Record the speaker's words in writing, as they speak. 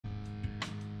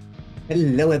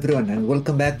Hello everyone and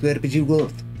welcome back to RPG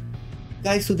World.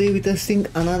 Guys, today we're testing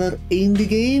another indie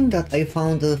game that I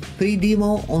found a free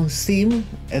demo on Steam.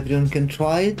 Everyone can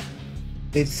try it.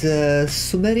 It's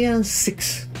Sumerian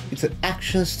 6. It's an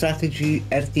action strategy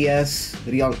RTS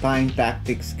real-time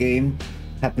tactics game.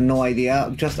 Have no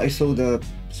idea, just I saw the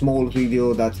small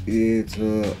video that is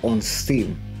on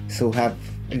Steam. So I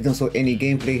didn't saw any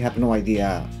gameplay, have no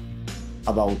idea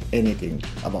about anything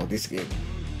about this game.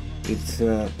 It's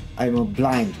I'm a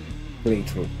blind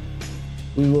playthrough.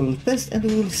 We will test and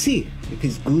we will see if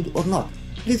it's good or not.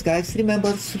 Please guys,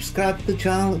 remember subscribe to the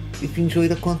channel if you enjoy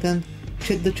the content.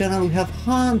 Check the channel, we have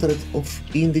hundreds of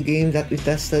indie games that we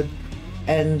tested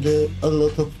and a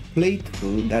lot of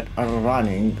playthroughs that are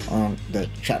running on the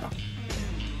channel.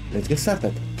 Let's get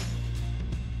started.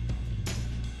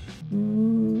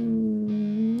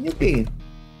 Okay.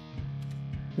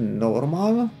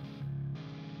 Normal.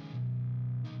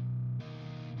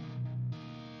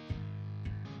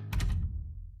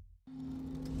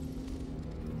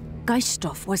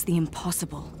 Geiststoff was the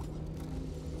impossible.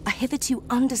 A hitherto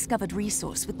undiscovered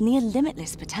resource with near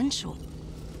limitless potential.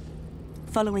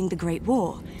 Following the Great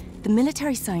War, the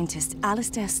military scientist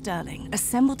Alistair Sterling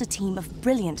assembled a team of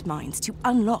brilliant minds to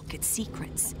unlock its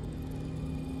secrets.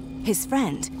 His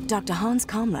friend, Dr. Hans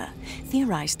Kammler,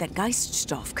 theorized that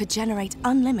Geiststoff could generate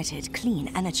unlimited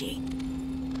clean energy,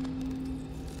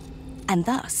 and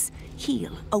thus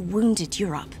heal a wounded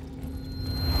Europe.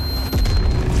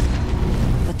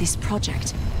 But this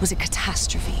project was a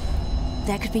catastrophe.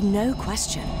 There could be no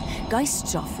question,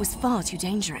 Geiststoff was far too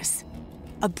dangerous.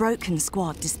 A broken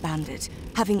squad disbanded,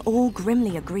 having all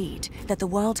grimly agreed that the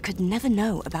world could never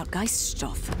know about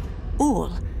Geiststoff.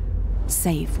 All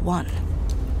save one.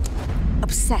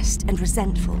 Obsessed and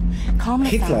resentful,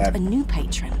 Kammler found a new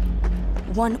patron.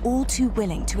 One all too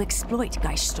willing to exploit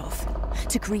Geiststoff,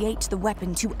 to create the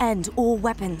weapon to end all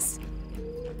weapons.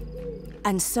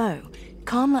 And so,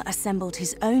 Kammler assembled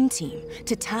his own team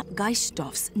to tap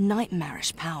Geiststoff's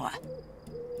nightmarish power.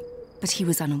 But he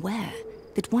was unaware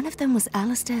that one of them was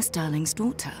Alistair Sterling's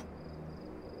daughter.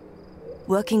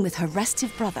 Working with her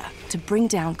restive brother to bring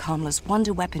down Kammler's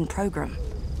wonder weapon program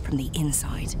from the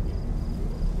inside.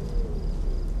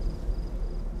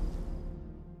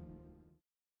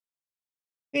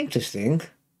 Interesting.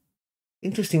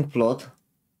 Interesting plot.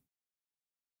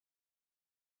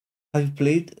 Have you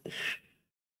played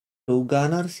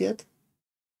Gunners yet?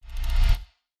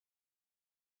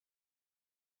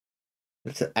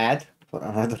 It's an ad for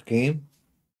another game.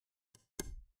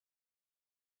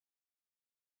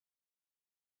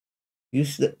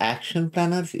 Use the action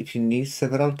planners if you need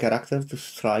several characters to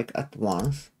strike at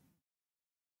once.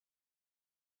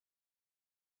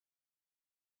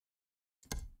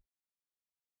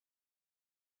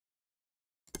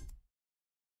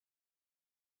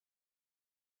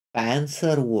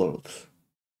 Panzer Wolves.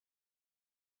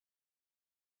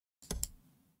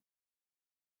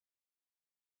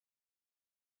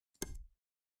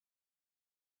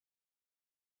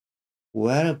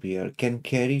 Warrior can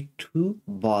carry 2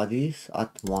 bodies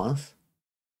at once.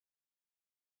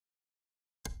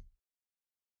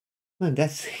 Man,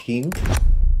 that's hints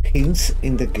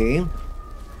in the game.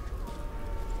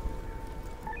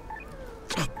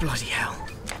 Oh, bloody hell.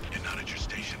 You're not at your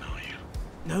station, are you?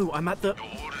 No, I'm at the...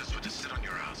 Your orders were to sit on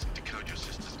your ass and decode your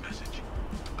sister's message.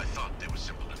 I thought they were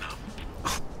simple enough.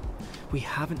 Oh, we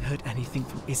haven't heard anything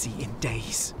from Izzy in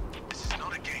days. This is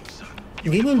not a game, son.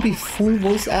 Game will be full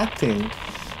voice acting.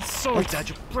 Sorry, Dad,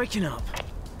 you're breaking up.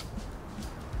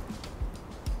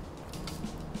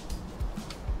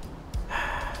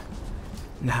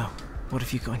 Now, what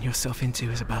have you gotten yourself into,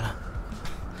 Isabella?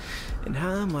 And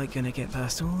how am I gonna get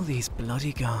past all these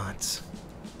bloody guards?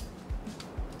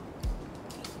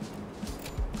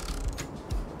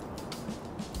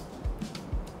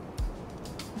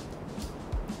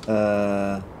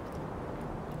 Huh.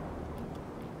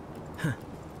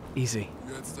 Easy.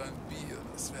 Jetzt ein Bier,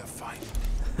 das wäre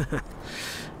fein.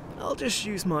 I'll just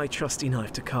use my trusty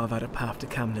knife to carve out a path to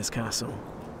Kammler's castle.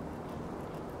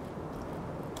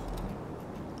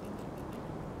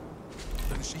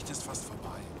 Deine Schicht ist fast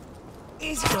vorbei.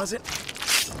 Easy does it.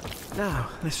 Now,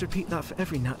 let's repeat that for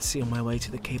every Nazi on my way to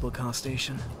the cable car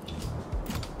station.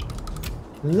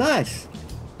 Nice.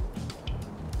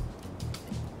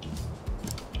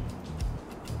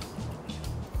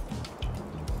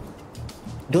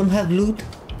 Don't have loot.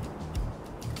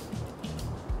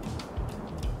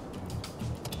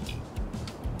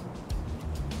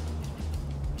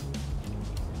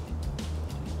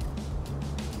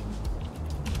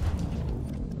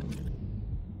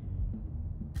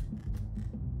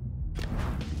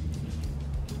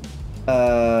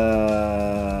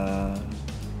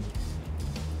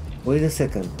 Wait a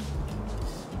second.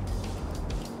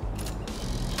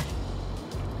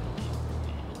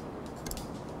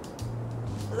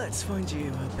 Let's find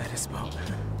you a better spot.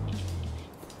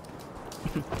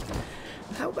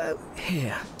 How about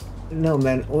here? No,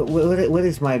 man. Where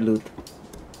is my loot?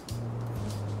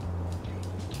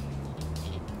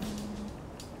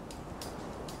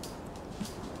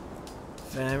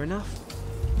 Fair enough.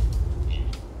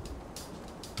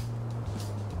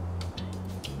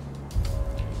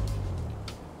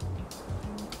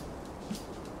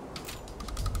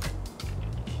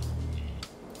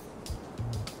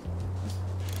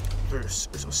 This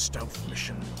is a stealth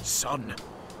mission, son.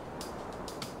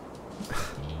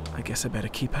 I guess I better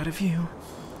keep out of view.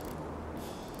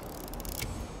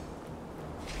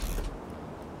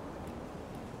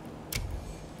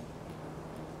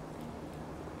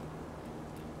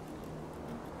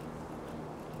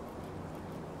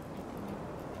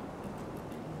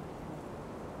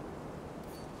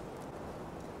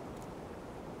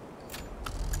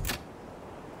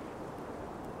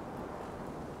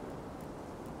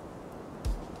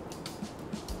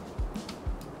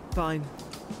 Fine.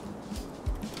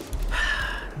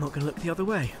 Not gonna look the other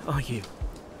way, are you?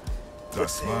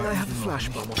 Das I war have a flash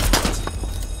bomb on.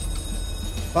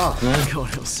 Fuck, man.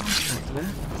 God, it'll spectacular.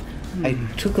 I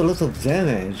took a lot of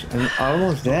damage. I'm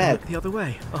almost Not gonna dead. look the other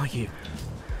way, are you?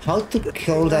 How to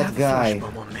kill I that have a flash guy?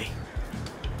 bomb on me.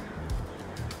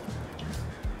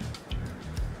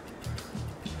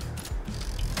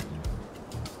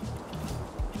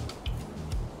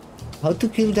 How to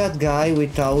kill that guy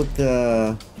without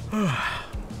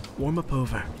Warm up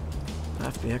over. I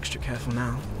have to be extra careful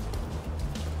now.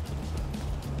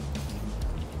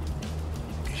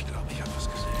 Ich glaube, ich habe was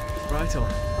gesehen. Right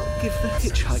on. I'll give the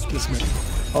hitchhike gizmo.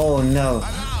 Oh no.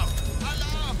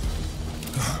 Alarm!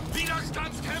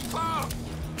 Widerstandskämpfer!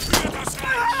 Für das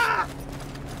Reich!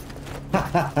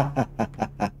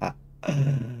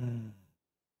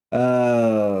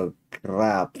 Oh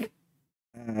crap.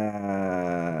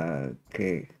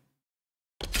 Okay.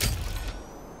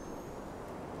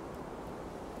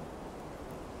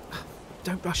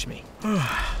 Don't rush me.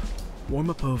 Warm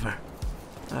up over.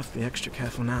 I have to be extra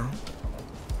careful now.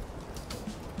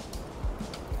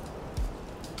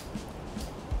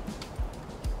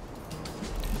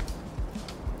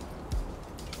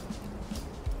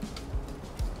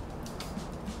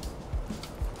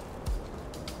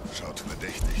 Schaut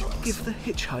verdächtig aus. Give the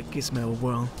hitchhike gizmo a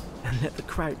whirl and let the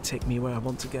crowd take me where I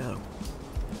want to go.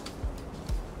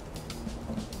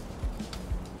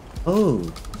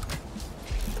 Oh.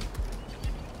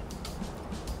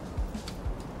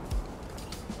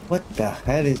 What the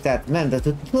hell is that? Man, the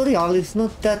tutorial is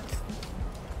not that...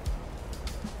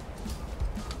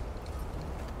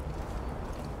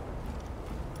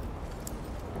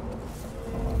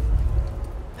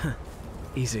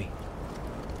 Easy.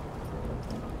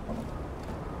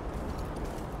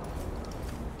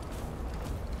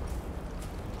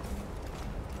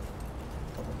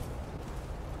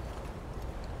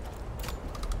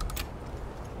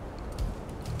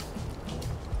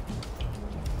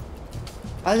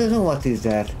 I don't know what is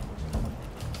that.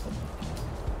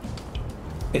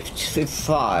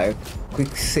 F5,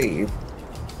 quick save.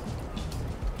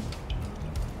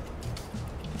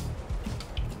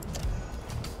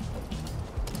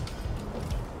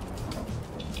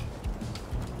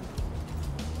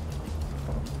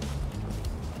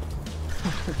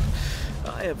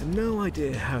 I have no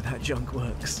idea how that junk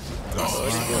works. Das war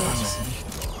nicht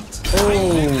dort.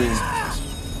 Oh!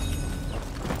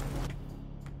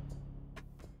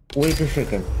 Wait a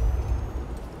second.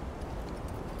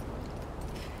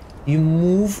 You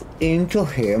move into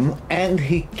him and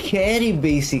he carry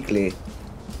basically.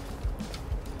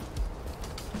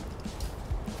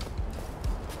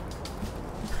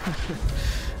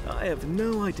 I have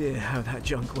no idea how that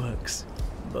junk works,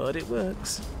 but it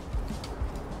works.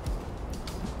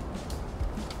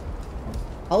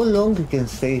 How long you can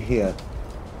stay here?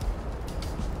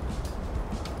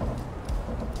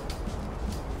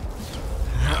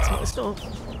 That's how I stop.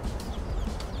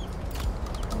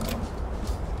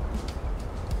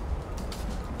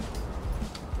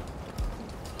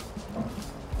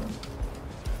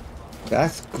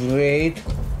 That's great.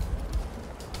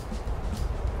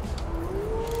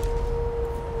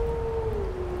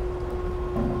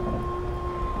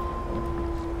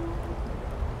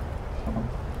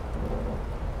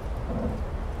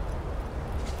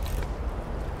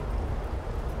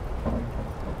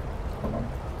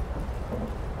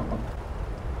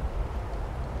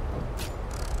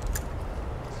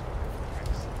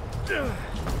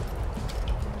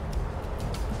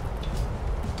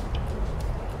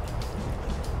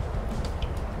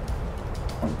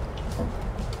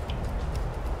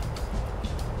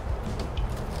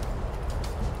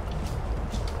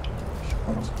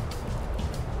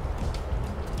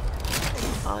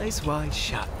 Eyes wide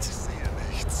shut. Sehe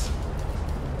nichts.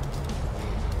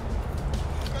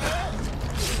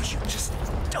 You just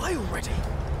die already.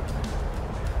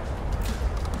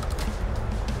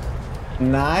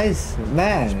 Nice,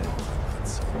 man.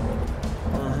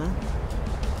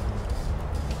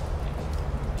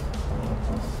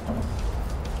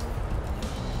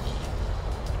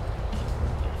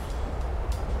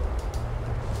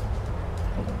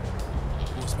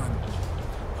 Wo ist mein...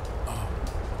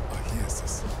 hier ist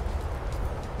es.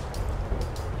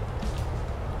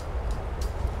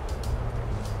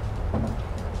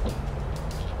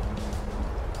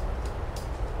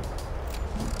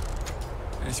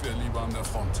 Ich wäre lieber an der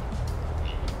Front.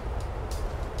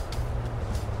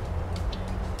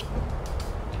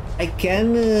 I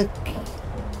can...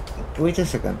 wait a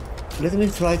second. Let me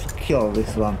try to kill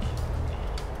this one.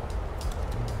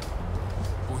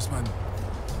 Wo ist mein...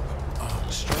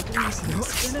 Struggling is not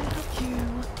gonna help you.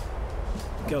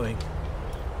 Going.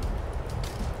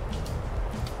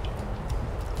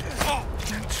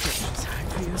 Don't trip this hang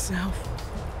for yourself.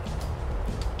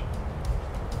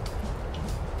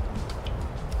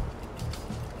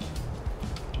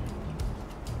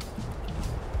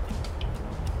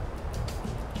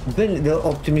 Then the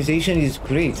optimization is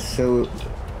great, so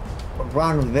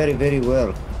run very, very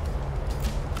well.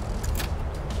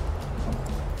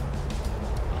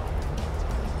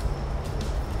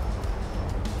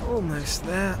 Almost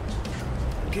there.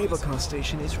 The cable car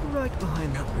station is right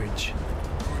behind that bridge.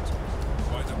 Gut.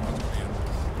 Weiter patrouillieren.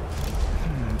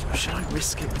 Should I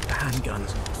risk it with the handgun?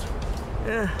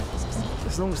 Yeah.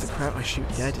 As long as the crowd I shoot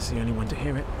dead is the only one to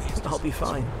hear it, I'll be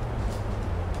fine.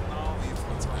 Wie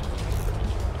Fritz einmal.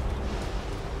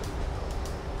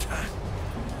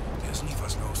 Hier ist nie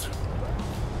was los.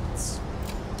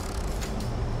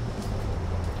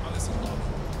 Alles in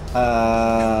Ordnung.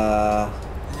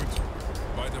 Gut.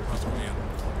 Weiter patrouillieren.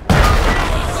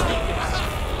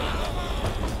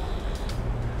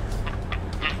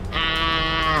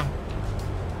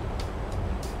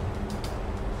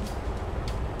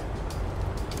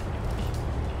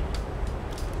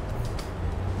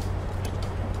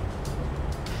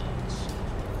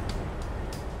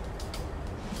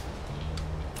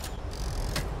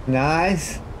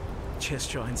 Nice.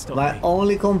 Just try and stop My me.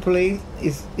 only complaint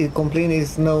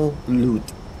is no loot.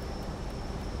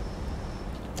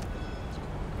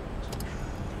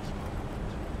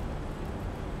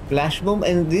 Flash bomb,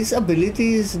 and these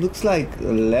abilities looks like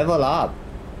level up.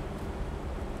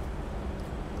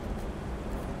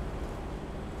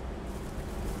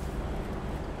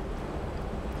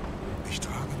 Ich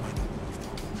trage meine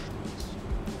Uniform.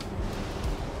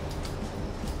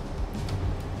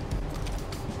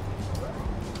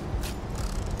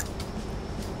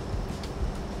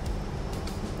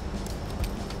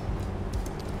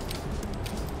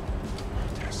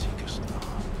 Der Sieg ist nah.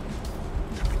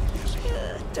 Da bin ich mir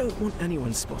sicher. Don't want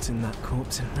anyone spotting that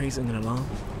corpse and raising an alarm.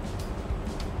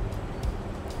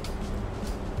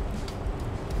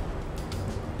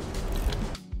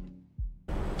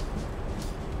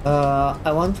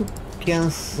 I want to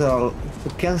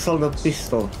cancel the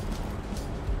pistol.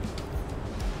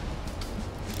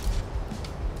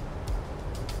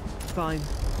 Fine.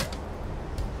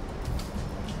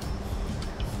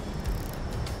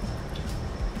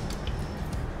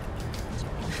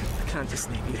 I can't just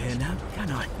leave you here now, can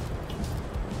I?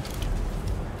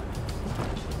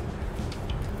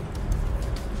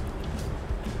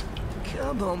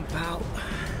 Come on, pal.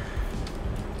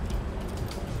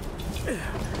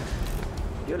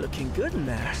 You're looking good in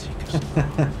there.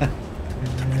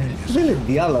 The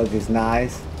dialogue is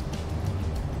nice.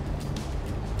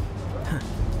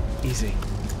 Easy.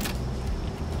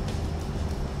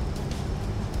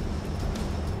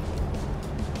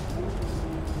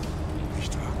 Ich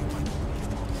trage meine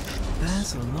Uniform.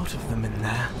 There's a lot of them in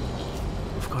there.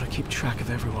 We've got to keep track of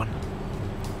everyone.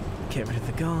 Get rid of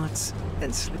the guards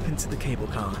and slip into the cable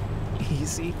car.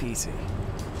 Easy peasy.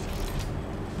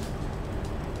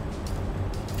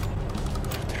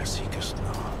 Der Sieg ist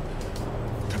nah.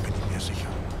 Da bin ich mir sicher.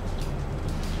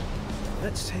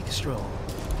 Let's take a stroll.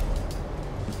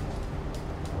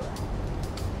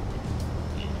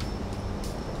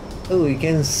 Oh, we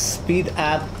can speed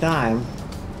up time.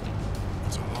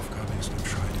 Unsere Aufgabe ist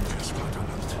entscheidend fürs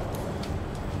Vaterland.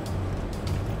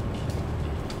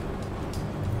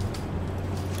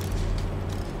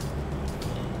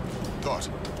 Dort.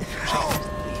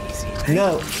 Easy.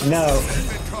 No, no.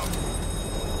 Willkommen.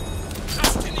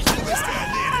 Lass dich nicht, du bist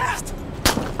erledigt.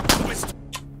 Du bist...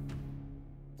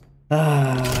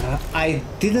 I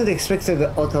didn't expect that the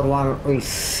other one will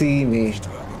see me.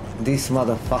 This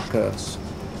motherfucker.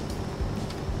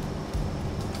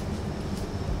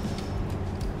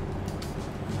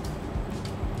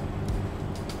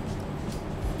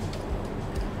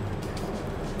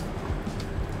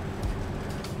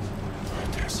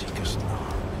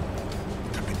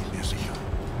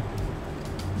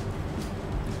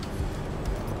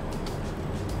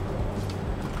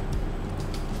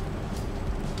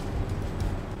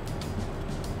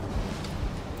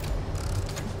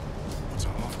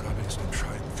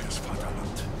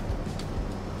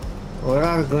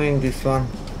 are going this one.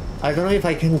 I don't know if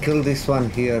I can kill this one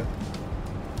here.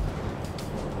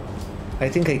 I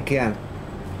think I can.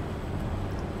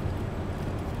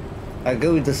 I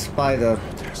go with the spider.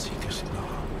 Der Sieg ist nah.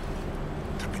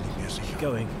 Da bin ich mir sicher.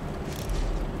 Going.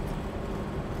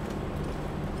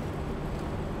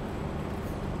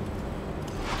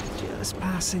 Just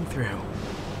passing through.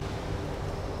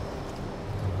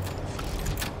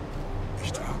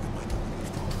 Ich trage meine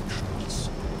Uniform und stolz.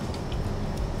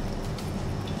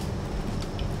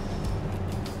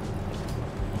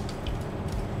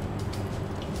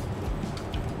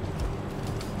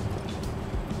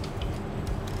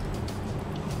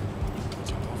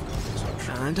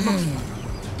 And I'm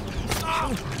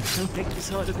off. Don't make this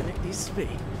harder than it needs to be.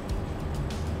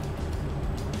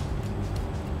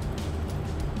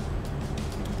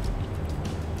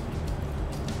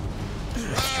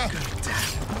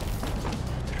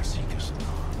 Der Sieg ist nah.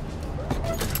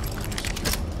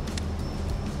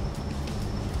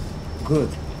 Good.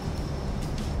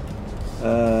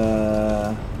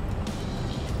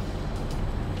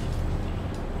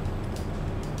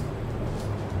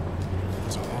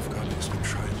 Unsere Aufgabe ist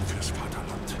entscheidend fürs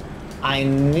Vaterland. I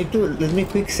need to, let me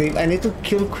quick save. I need to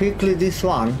kill quickly this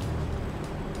one.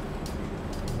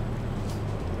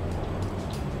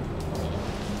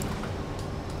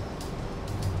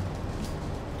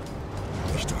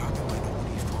 Ich trage meine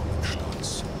Uniform und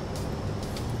stolz.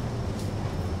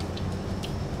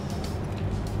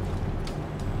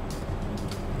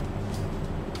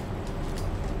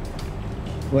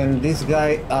 When this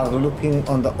guy are looking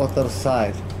on the other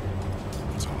side.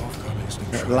 Unsere Aufgabe ist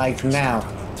entscheidend Like fürs now.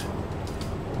 Vaterland.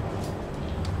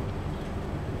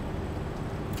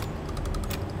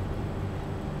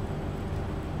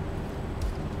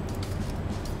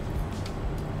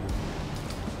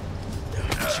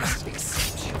 Just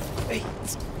accept your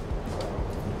fate.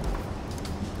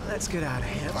 Let's get out of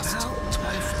here,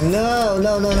 pal. No.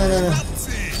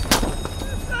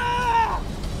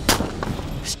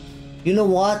 You know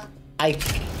what? I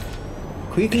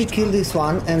quickly kill this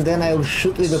one and then I will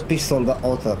shoot with a pistol the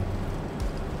other.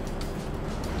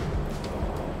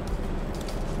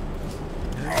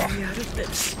 Let me out of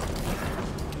this.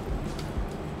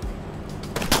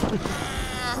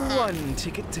 One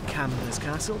ticket to Camber's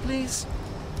Castle, please.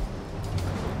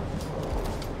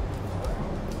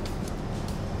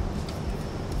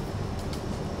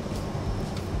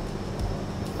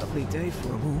 Lovely day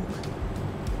for a walk.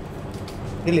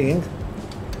 Killing.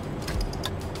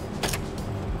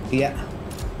 Yeah.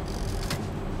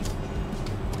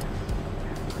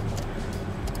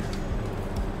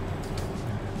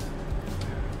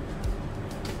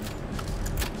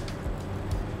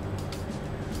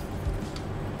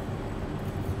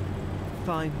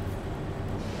 Fine.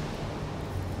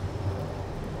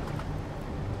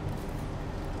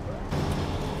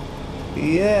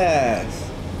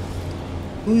 Yes.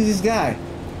 Who is this guy?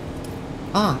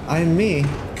 Ah, I'm me.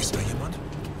 Ist da jemand?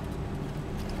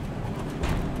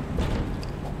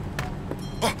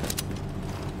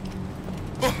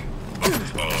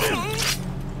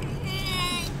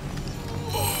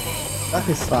 That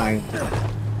is fine.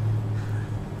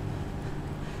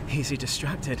 Easy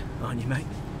distracted, aren't you, mate?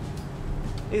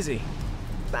 Izzy,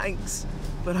 thanks,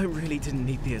 but I really didn't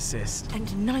need the assist.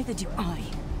 And neither do I.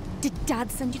 Did Dad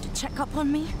send you to check up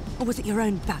on me? Or was it your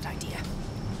own bad idea?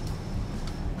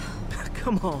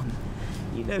 Come on.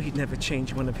 You know he'd never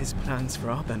change one of his plans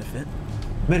for our benefit.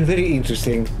 Man, very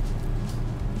interesting.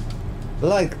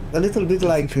 Like, a little bit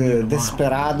like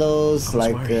Desperados,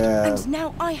 like And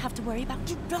now I have to worry about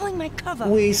you blowing my cover.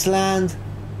 Wasteland.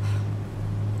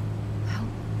 Well,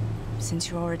 since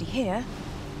you're already here,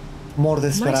 More might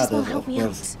as well Desperados, help of me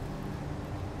course. out.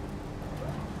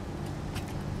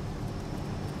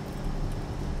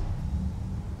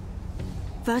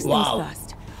 First Wow. things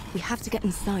first, we have to get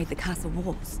inside the castle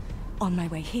walls. On my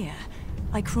way here,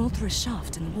 I crawled through a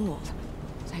shaft in the wall.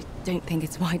 I don't think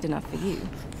it's wide enough for you.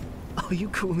 Are you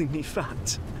calling me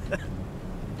fat?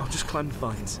 I'll just climb the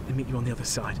vines and meet you on the other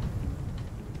side.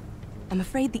 I'm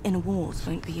afraid the inner walls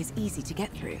won't be as easy to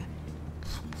get through.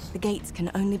 The gates can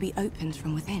only be opened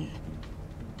from within.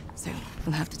 So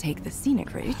we'll have to take the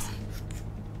scenic route.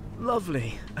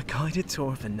 Lovely. A guided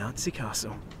tour of the Nazi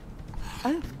castle.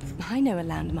 Oh, I know a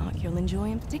landmark you'll enjoy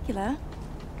in particular.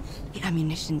 The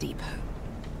ammunition depot.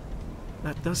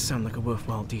 That does sound like a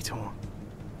worthwhile detour.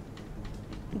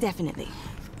 Definitely.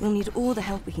 We'll need all the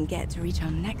help we can get to reach our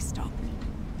next stop.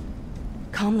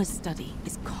 Kamla's study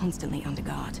is constantly under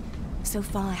guard. So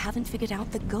far, I haven't figured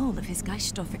out the goal of his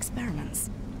Geiststoff experiments.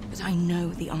 But I know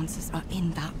the answers are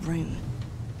in that room.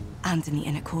 And in the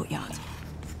inner courtyard.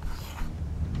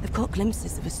 I've caught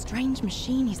glimpses of a strange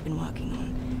machine he's been working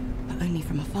on, but only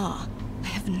from afar. I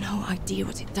have no idea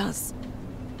what it does.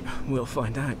 We'll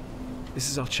find out. This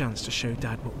is our chance to show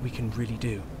Dad what we can really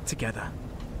do, together.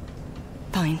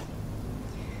 Fine.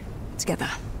 Together.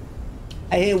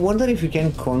 I wonder if you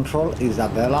can control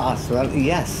Isabella as well.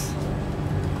 Yes.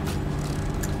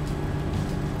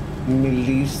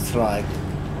 Melee strike.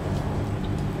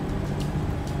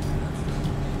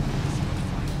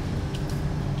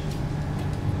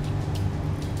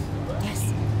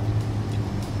 Yes.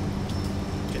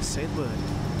 Just say the word.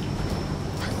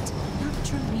 But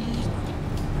naturally.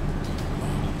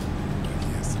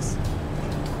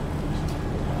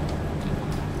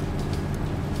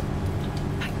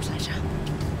 My pleasure.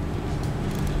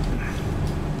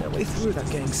 No way through that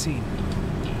getting seen.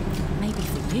 Maybe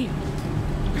for you.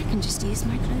 I can just use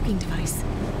my cloaking device.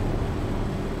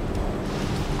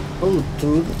 Oh,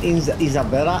 dude, is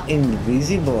Isabella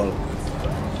invisible?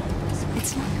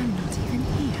 It's like I'm not even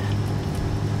here.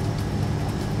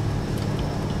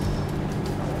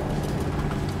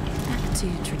 Back to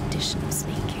traditional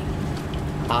sneaking.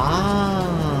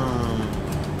 Ah,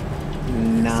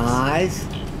 nice.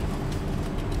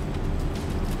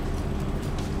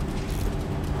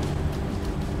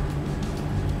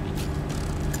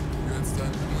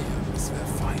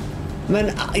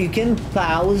 Man, you can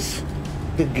pause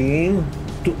the game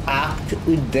to act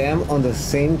with them on the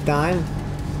same time.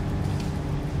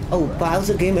 Oh, pause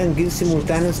the game and give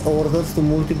simultaneous orders to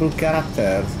multiple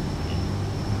characters.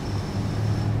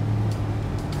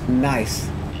 Nice.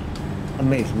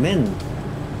 Amazing. Man,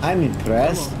 I'm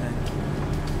impressed. Come on,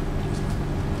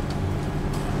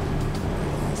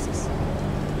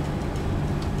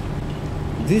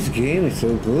 then. This game is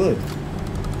so good.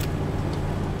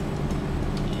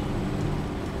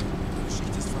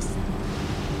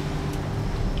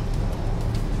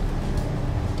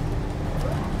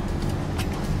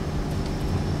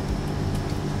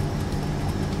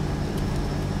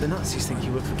 The Nazis think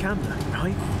you work for Camden,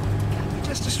 right? Can't you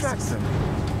just distract them?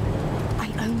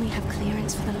 I only have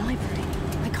clearance for the library.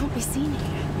 I can't be seen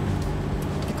here.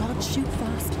 The guards shoot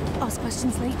fast. Ask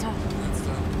questions later.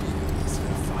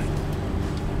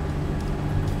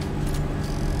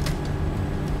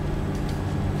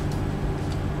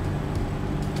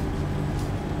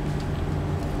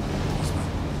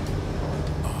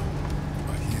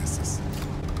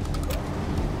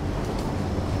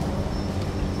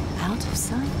 Out of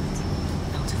sight,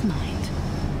 out of mind.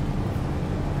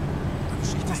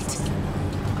 Right.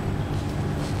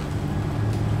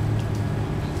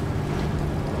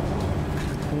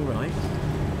 All right.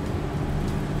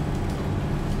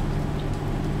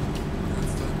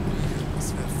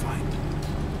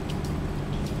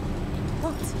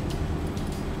 What?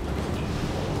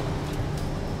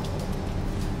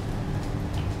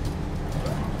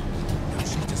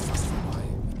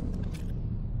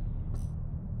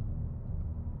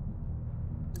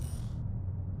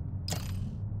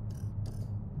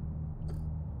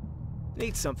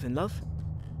 Need something, love?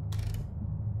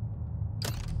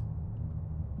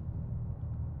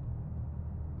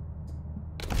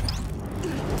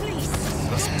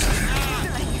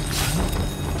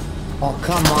 Oh,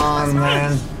 come on,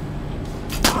 man.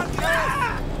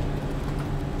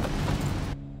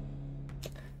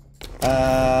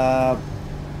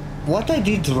 What I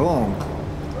did wrong?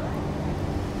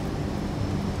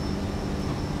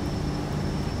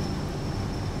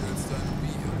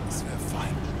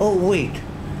 Oh, wait.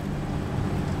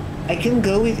 I can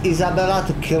go with Isabella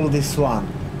to kill this one.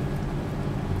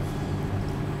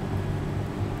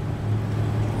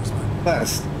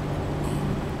 First.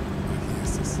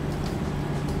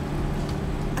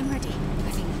 I'm ready,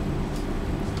 I think.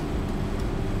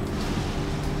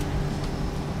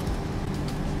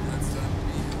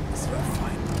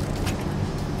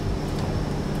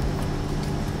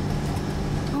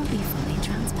 I'll be fully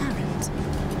transparent.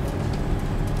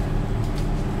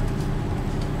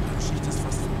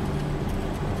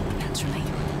 Naturally.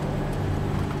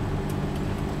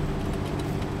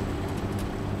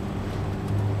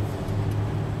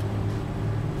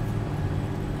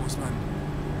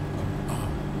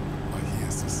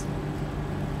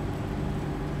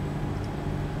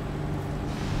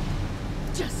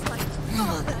 Just like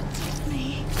Father taught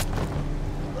me.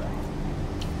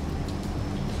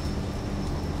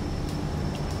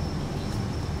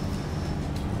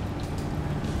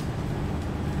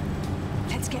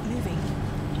 Let's get moving.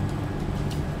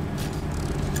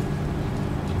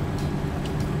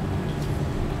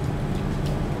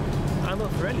 I'm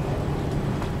up for anything.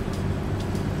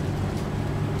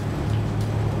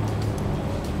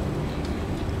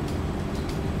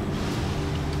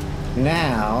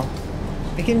 Now,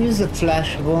 I can use a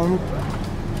flash bomb.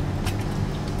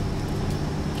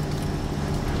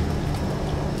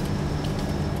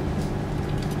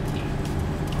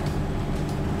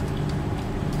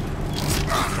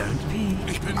 Don't be.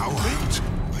 Ich bin blind.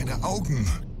 Meine Augen.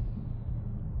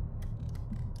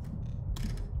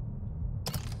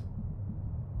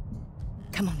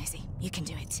 Come on, Izzy. You can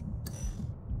do it.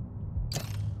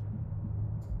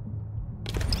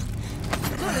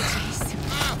 Apologies.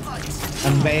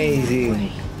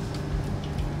 Amazing.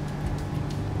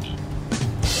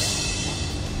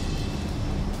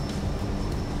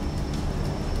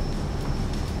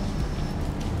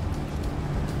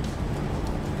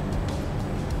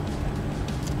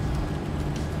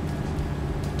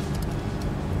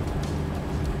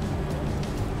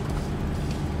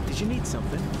 Did you need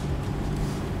something?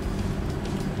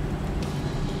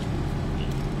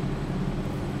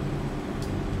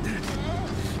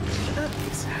 That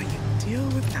is how you deal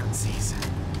with Nazis.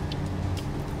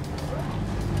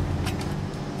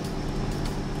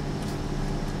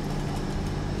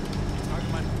 Ich trage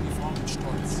meine Uniform mit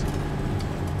Stolz.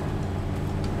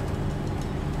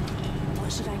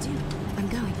 What should I do? I'm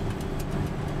going.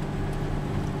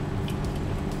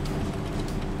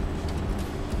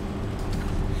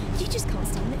 You just can't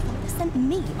stand it when they sent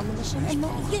me on the mission and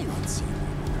not you.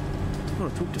 I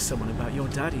want to talk to someone about your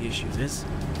daddy issues, Liz.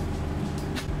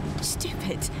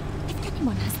 Stupid. If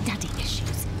anyone has daddy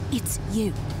issues, it's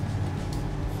you.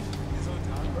 Wir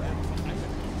Soldaten werden von einem.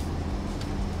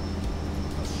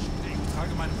 Das stinkt. Ich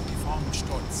trage meine Uniform mit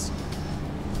Stolz.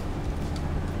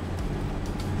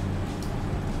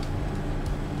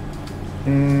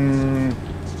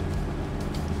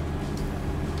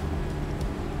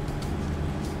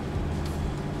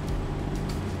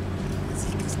 Der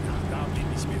Sieg ist nah, da bin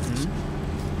ich mir sicher.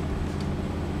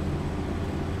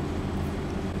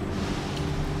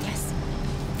 Yes.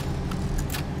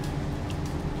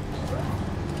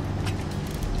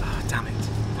 Oh, damn it.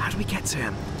 How do we get to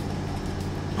him?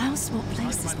 I'll swap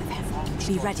places with him.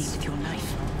 Be ready with your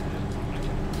knife.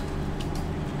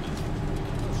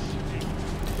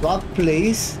 What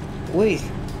place? Wait.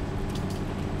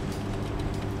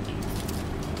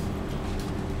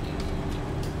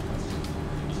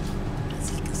 Der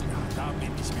Sieg ist nah, da bin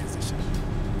ich mir sicher.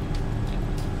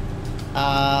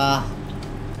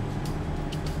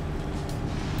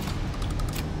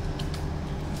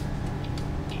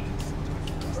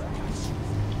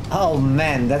 Oh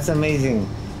man, that's amazing.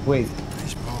 Wait,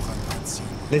 Ich brauche ein Benzin.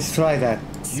 let's try that.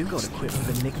 You got equipped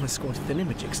with Enigma Squad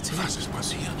Thinamajigs too. Was ist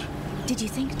passiert? Did you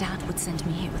think Dad would send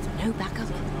me here with no backup?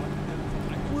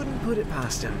 Wouldn't put it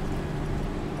past him.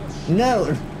 No,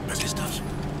 Was ist das?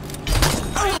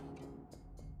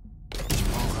 Ich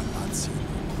brauche ein Benzin.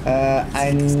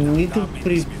 I need to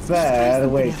prepare.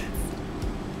 Wait,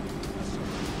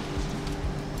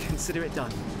 Consider it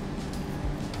done.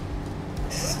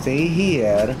 stay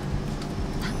here.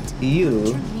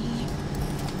 You.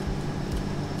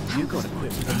 You got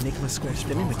equipped with Enigma Squad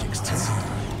Thinamajigs too.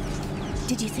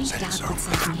 Did you think Dad would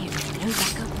send me here with no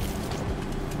backup?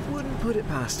 Wouldn't put it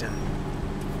past him.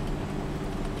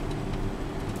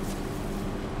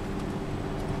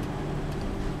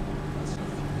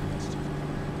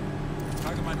 Ich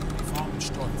trage meine Uniform mit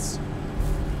Stolz.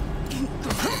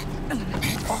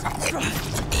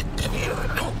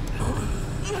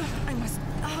 I must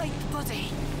hide the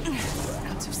body.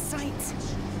 Out of sight,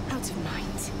 out of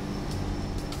mind.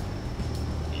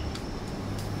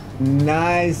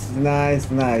 Nice, nice,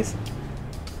 nice.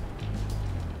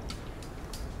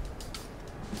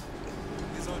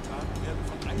 Wir Soldaten werden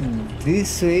von einem.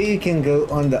 This way you can go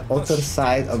on the other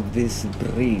side of this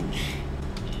bridge.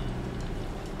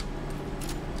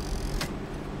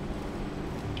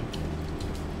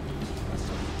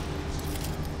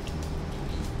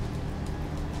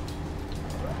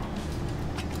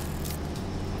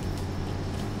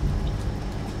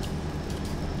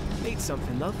 Need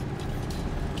something, love?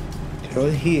 Go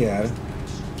here.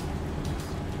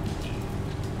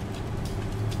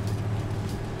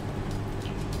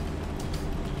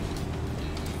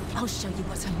 I'll show you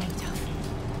what I'm made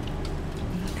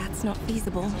of. That's not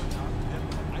feasible.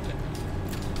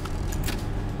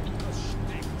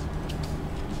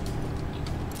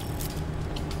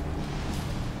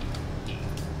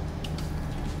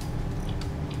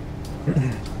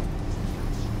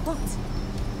 What?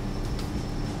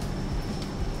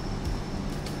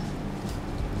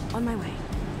 On my way.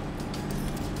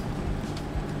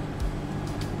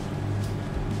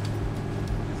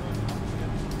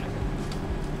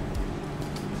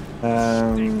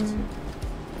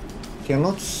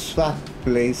 Cannot swap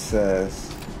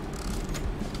places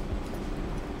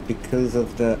because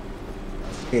of the.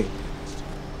 Okay,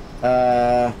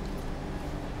 Uh...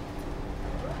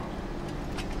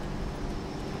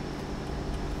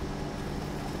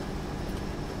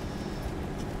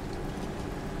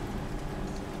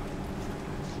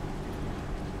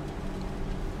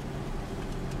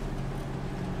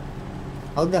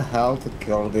 How the hell to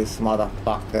kill this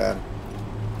motherfucker?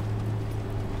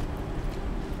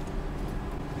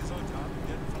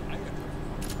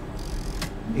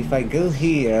 If I go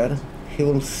here, he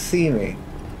will see me.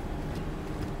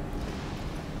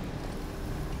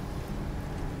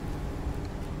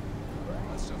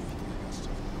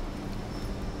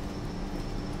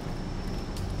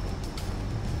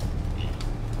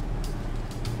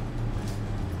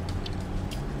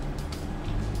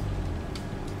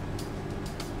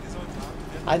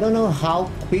 I don't know how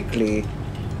quickly.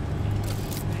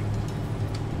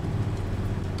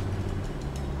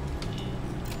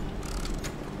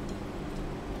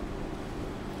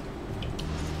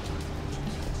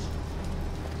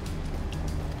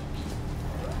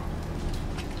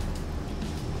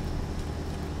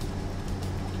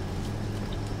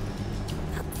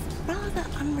 Rather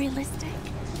unrealistic.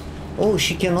 Oh,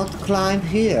 she cannot climb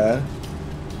here,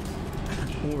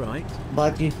 All right.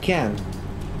 but you can.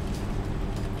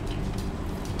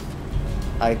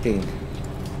 I think.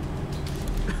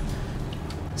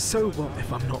 So what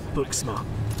if I'm not book smart?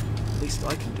 At least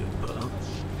I can do pull-ups.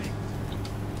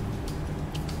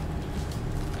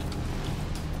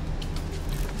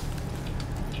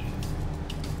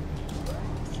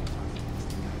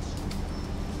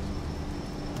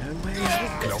 No way out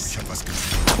of Glaub, this. ich hab was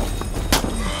gesehen.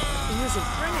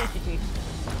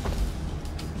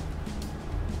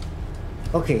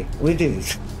 Okay, we did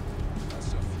it.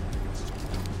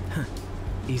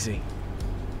 Easy.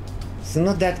 It's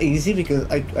not that easy because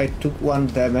I took 1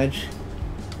 damage.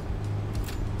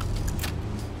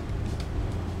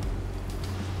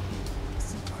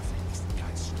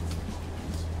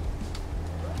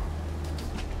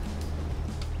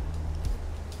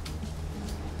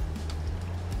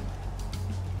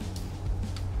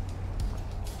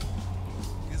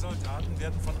 Die Soldaten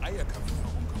werden von Eierköpfen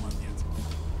herumkommandiert.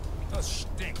 Das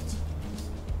stinkt.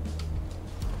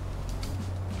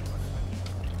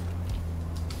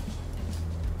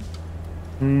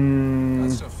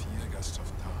 Gasthof hier,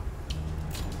 Gasthof da.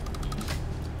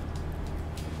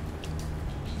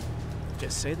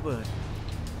 Just say the word.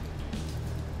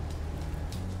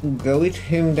 Go with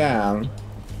him down.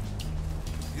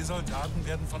 Die Soldaten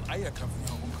werden von Eierköpfen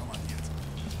herumkommandiert.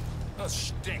 Das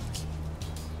stinkt.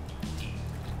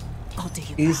 I'll do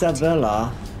you that.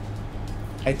 Isabella.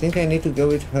 I think I need to go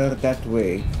with her that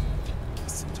way.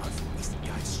 Was zum Teufel ist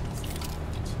Geiststoff überhaupt?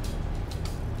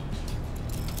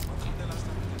 Wo kommt der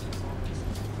Laster mit der Besorgnis?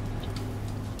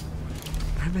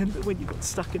 Remember when you got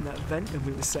stuck in that vent when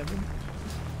we were 7?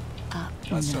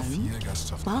 Gasthof No. hier,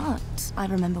 Gasthof da. But I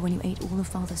remember when you ate all of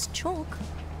Father's chalk.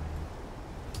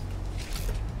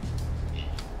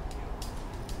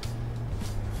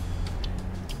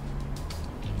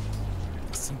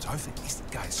 Was zum Teufel ist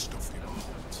Geiststoff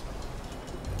überhaupt?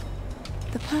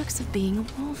 The perks of being a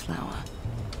wallflower.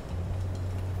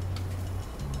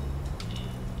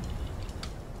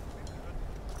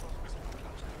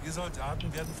 Die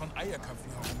Soldaten werden von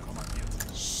Eierköpfen herumkommandiert.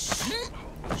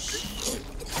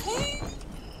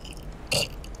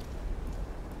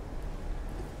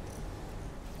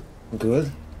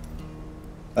 Good.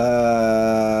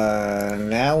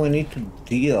 Now we need to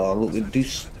deal with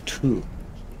these 2. Nein,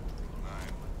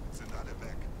 sind alle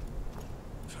weg.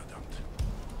 Verdammt.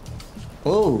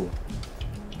 Oh.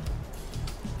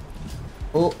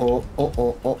 Oh, oh, oh,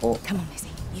 oh, oh, oh. Come on, Missy.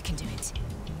 You can do it.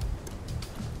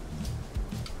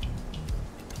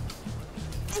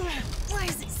 Why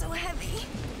is it so heavy?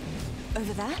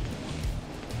 Over there?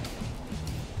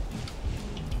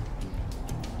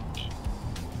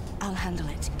 I'll handle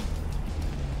it.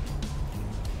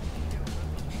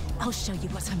 I'll show you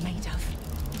what I'm made of.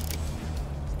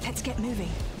 Let's get moving.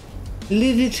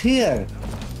 Leave it here.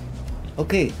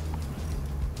 Okay.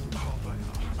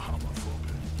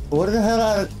 Where the hell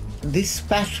are this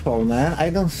patrol, man? I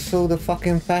don't saw the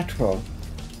fucking patrol.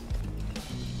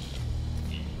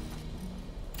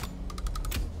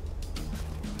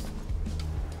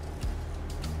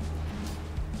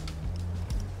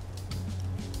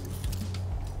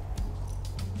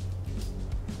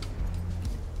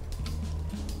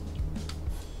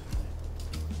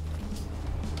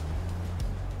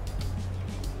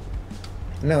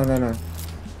 No, no, no.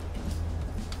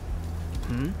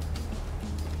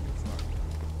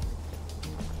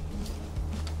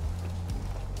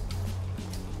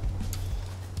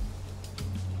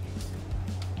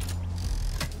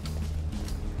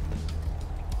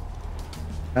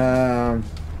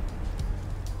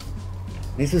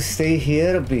 Need to stay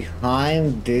here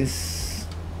behind this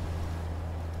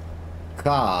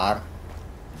car.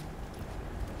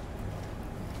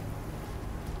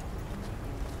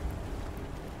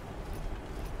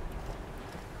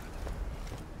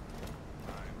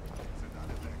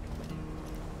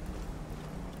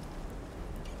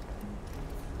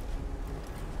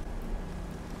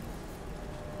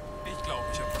 Ich glaube,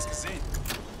 ich habe was gesehen.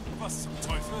 Was zum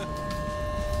Teufel?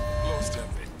 Bloß der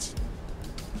Wind.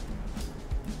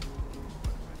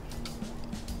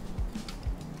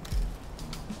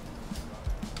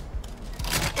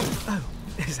 Oh,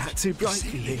 is that too bright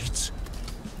for you? Nichts.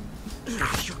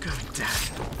 You're going down.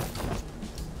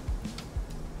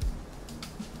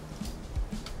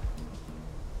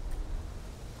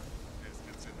 Er ist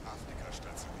jetzt in Afrika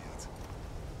stationiert.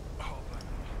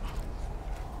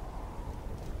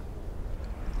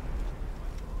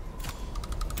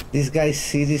 This guy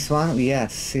see this one?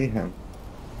 Yes, see him.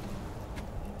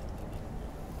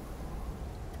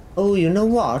 Oh, you know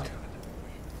what?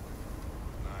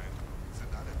 Nein,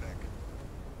 sind alle weg.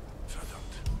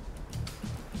 Verdammt.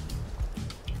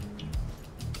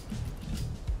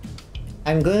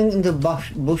 I'm going in the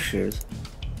bushes.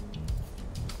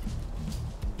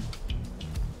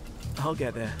 I'll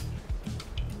get there.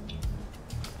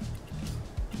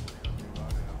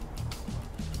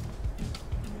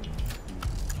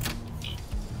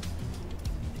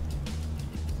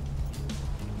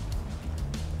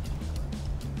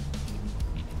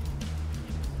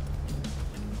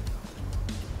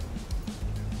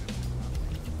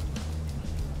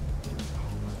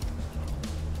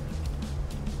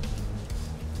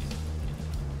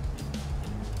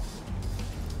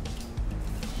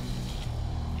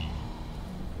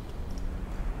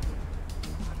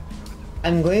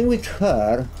 I'm going with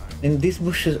her in these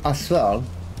bushes as well,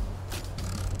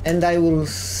 and I will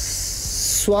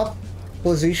swap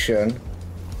position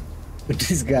with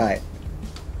this guy.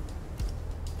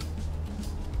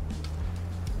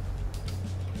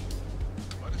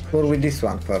 Or with this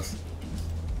one first.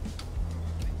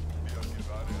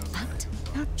 Act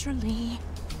naturally.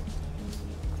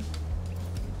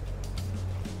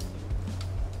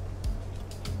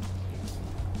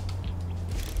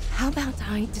 How about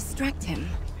I distract him?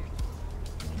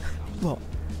 What?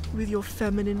 With your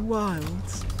feminine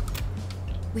wilds?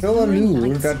 With Throw a your lure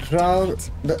lights that draws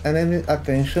right. the enemy's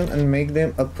attention and make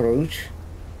them approach.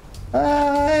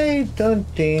 I don't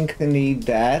think I need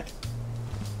that.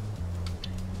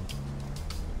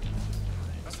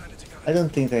 I don't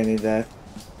think I need that.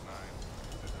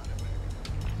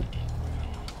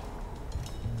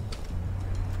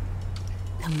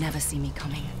 They'll never see me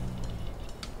coming.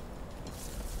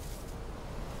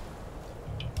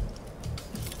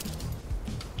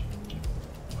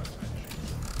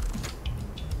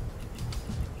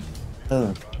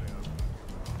 Oh.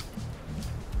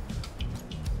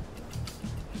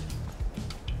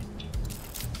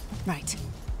 Right.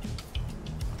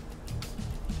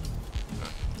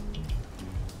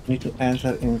 Need to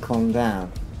enter in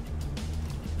countdown.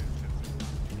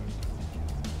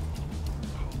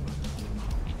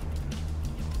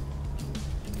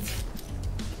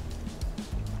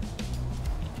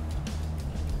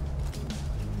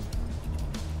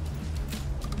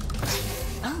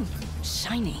 Oh,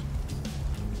 shiny.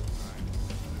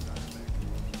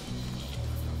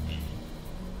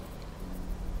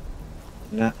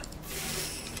 Nah.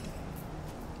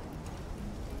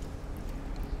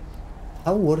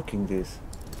 How working this?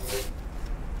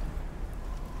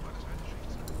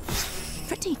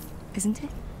 Pretty, isn't it?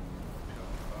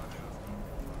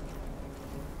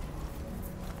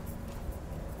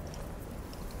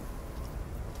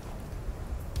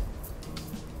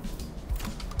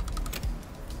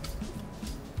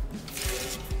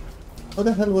 How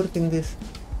the hell working this?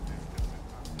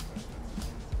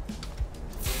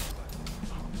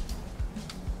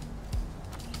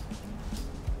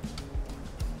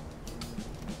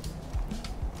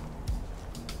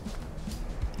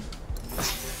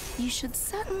 You should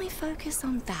certainly focus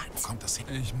on that. Kommt das hin?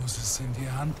 Ich muss es in die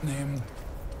Hand nehmen.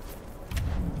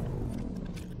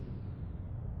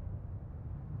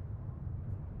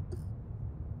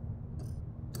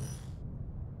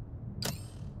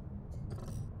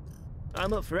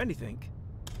 I'm up for anything.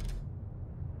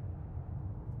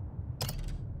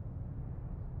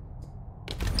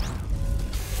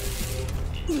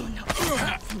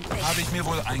 Habe ich mir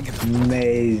wohl eingedacht.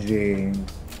 Amazing.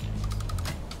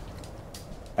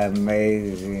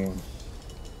 Amazing.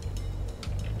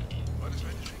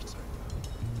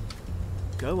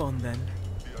 Go on then.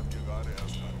 Wir haben gerade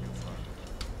erst angefangen.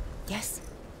 Yes.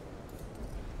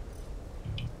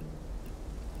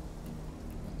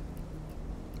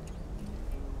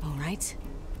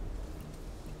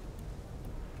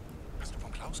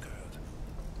 Klaus gehört.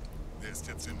 Der ist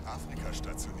jetzt in Afrika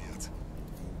stationiert.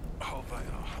 Auweia,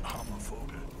 armer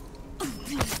Vogel.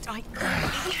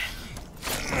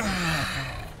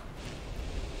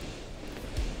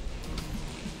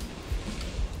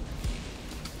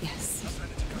 Yes.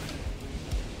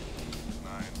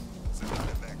 Nein, sind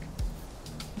alle weg.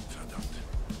 Verdammt.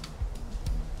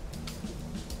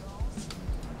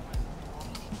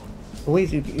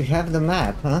 Wait, you have the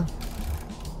map, huh?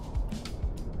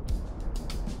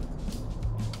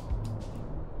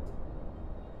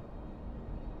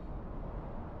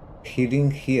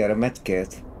 Healing here,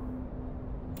 medkit.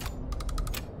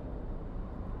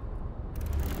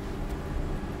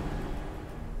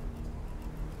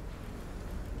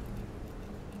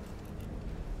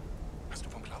 Hast du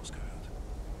von Klaus gehört?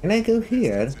 Can I go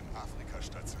here? Ist in Afrika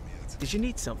stationiert. Did you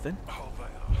need something?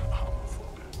 Auweia, armer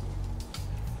Vogel.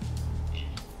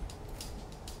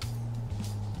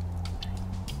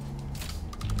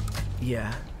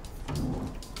 Yeah.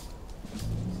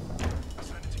 Hast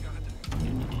du eine Zigarette?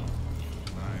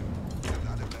 Nein, sind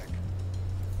alle weg.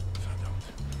 Verdammt.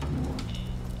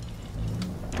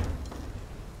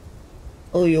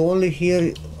 Oh, you only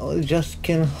here just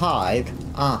can hide.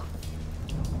 Ah,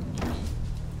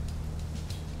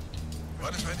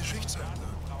 War das eine Schicht zu Ende?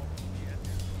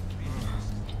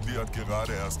 Die hat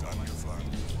gerade erst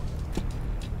angefangen.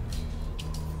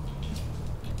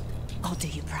 I'll do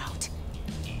you proud.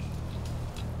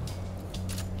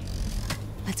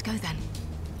 Let's go then.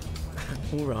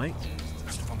 All right.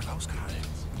 Hast du von Klaus gehört?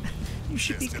 You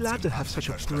should be glad to have such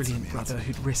a brilliant brother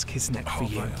who'd risk his neck for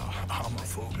you. Auweia, armer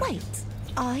Vogel. Wait,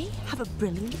 I have a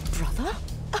brilliant brother?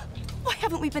 Why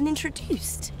haven't we been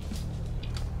introduced?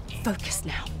 Focus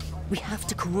now. We have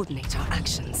to coordinate our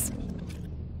actions.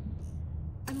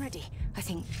 I'm ready, I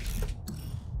think.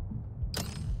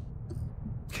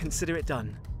 Consider it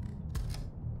done.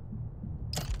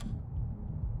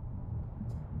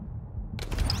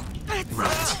 Right.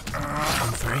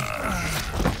 On three.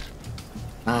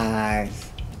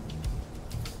 nice.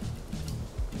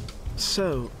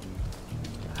 So,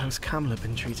 how's Kamala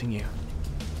been treating you?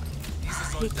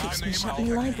 He keeps me shut in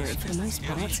the library for the most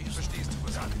part.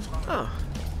 Oh,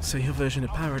 so your version of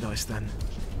paradise then?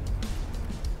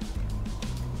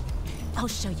 I'll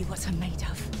show you what I'm made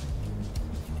of.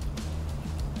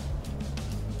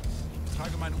 Ich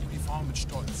trage meine Uniform mit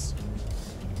Stolz.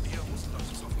 Ihr wusstet,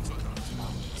 dass es auf dem Soldat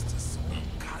ist. Es so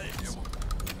kalt.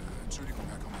 Entschuldigung,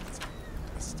 Herr Kommandant.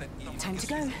 Was ist denn Ihr Time to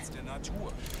go. Gesetz der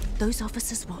Natur? Those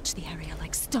officers watch the area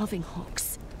like starving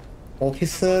hawks.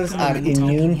 Officers are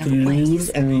immune to lose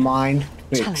and mind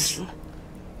tricks. Challenging.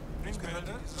 Wem gehört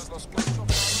das Schloss Glasgow?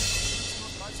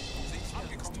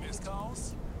 Angekommen ist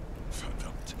Chaos?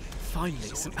 Verdammt.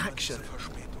 Finally, some action.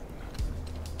 Verspätung.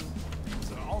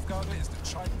 Unsere Aufgabe ist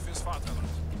entscheidend fürs Vaterland.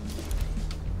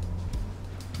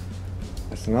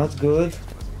 That's not good.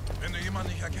 Wenn du jemanden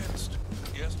nicht erkennst,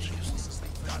 erst schießen,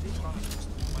 dann fragen.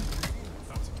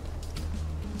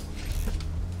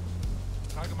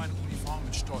 Ich trage meine Uniform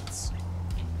mit Stolz.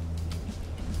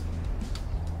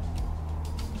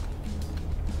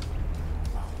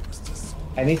 Warum ist das so?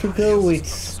 I need to go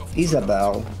with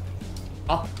Isabel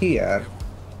up here.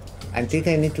 I think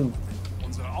I need to.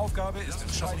 Unsere Aufgabe ist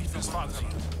entscheidend fürs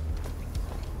Vaterland.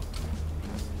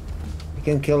 We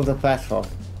can kill the patrol.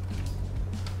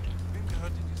 Wem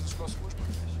gehört denn dieses Schloss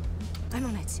ursprünglich? I'm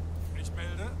on it. Ich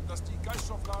melde, dass die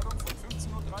Geiststoffladung von 15:30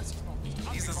 Uhr noch nicht angekommen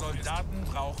ist. Diese Soldaten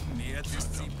brauchen mehr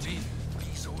Disziplin.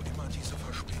 Wieso immer diese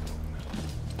Verspätung?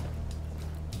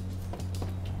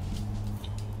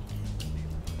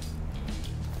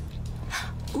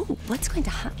 Ooh, what's going to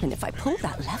happen if I pull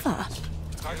that lever?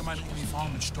 Ich trage meine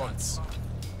Uniform mit Stolz.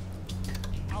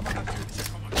 Aber natürlich,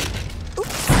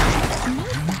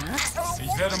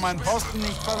 ich werde meinen Posten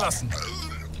nicht verlassen.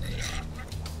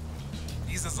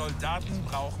 Diese Soldaten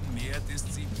brauchen mehr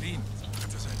Disziplin.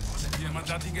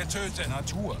 Jemand hat ihn getötet.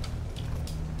 Natur.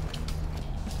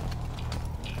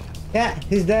 Yeah,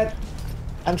 he's dead.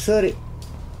 I'm sorry.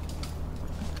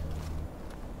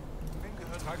 Wem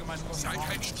gehört trage meine Uniform? Sei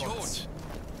kein Idiot.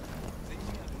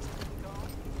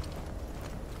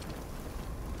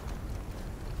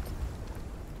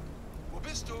 Wo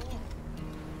bist du?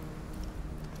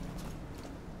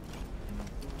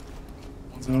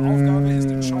 Unsere Aufgabe ist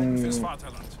entscheidend fürs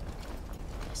Vaterland.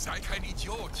 Sei kein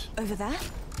Idiot. Over there?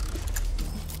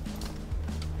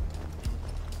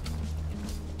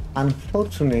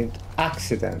 Unfortunate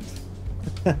accident.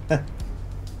 Diese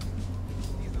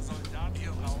Soldaten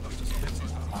hier brauchen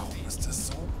Warum ist es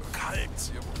so kalt?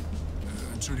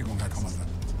 Entschuldigung, Herr Kommandant.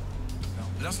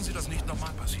 Lassen Sie das nicht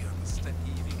nochmal passieren. Das ist ein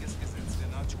ewiges Gesetz der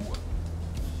Natur.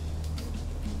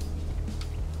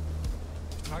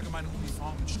 Ich trage meine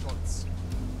Uniform mit Stolz.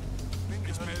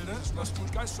 Ich melde, dass die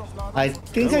Geiststoffladung I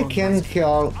think I can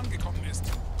kill angekommen ist.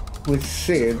 with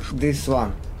Sid this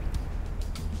one.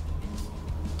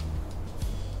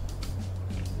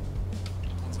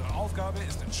 Unsere Aufgabe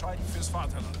ist entscheidend fürs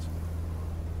Vaterland.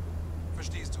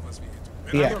 Verstehst du, was wir hier tun?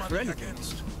 Wenn Ja. jemand dich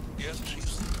erkennst, erst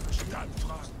schießen, dann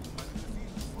fragen.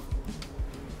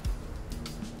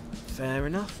 Fair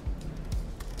enough.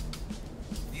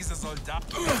 Diese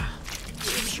Soldaten...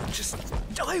 Just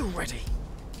die already.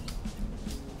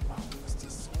 Warum ist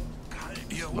es so kalt?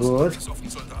 Ihr Good. ist auf den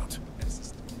Soldat. Es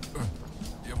ist...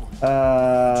 jawohl.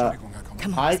 Entschuldigung, Herr Kommandant.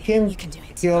 Come on, I can you can do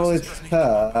it. kill with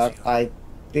her, I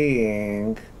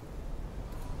think.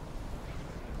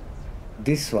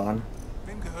 This one.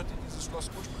 Wem gehört denn dieses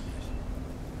Schloss ursprünglich?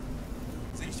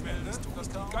 Ich melde, dass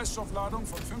die Geiststoffladung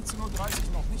von 15:30 Uhr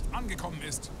noch nicht angekommen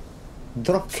ist.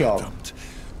 Drop kill. Verdammt.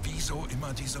 Wieso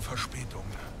immer diese Verspätung?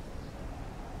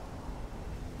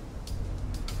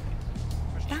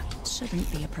 That shouldn't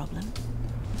be a problem.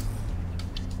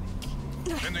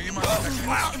 Wenn du jemanden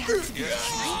erkennst,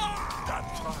 dann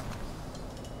fragen.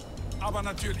 Aber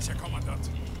natürlich, Herr Kommandant.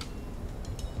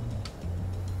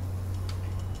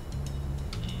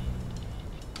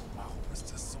 Warum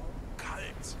ist es so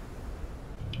kalt?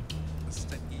 Das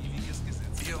ist ein ewiges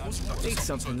Gesetz. Ihr Russland Need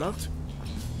something, love?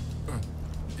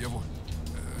 Jawohl.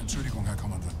 Entschuldigung, Herr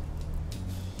Kommandant.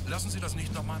 Lassen Sie das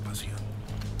nicht nochmal passieren.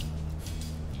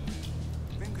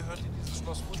 Wem gehört denn dieses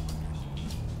Schloss ursprünglich?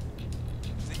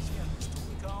 Sehe ich wie ein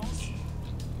Historiker aus?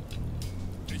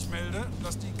 Ich melde,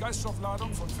 dass die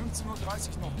Geiststoffladung von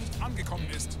 15:30 Uhr noch nicht angekommen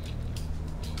ist.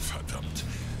 Verdammt.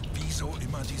 Wieso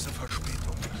immer diese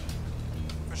Verspätung?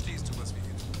 Verstehst du, was wir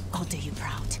hier tun? I'll do you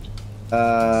proud.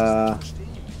 Verstehen.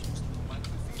 Ich muss nur meinen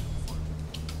Befehlen folgen.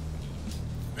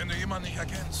 Wenn du jemanden nicht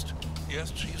erkennst,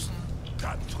 erst schießen,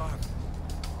 dann fragen.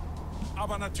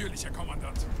 Aber natürlich, Herr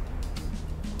Kommandant.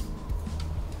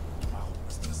 Warum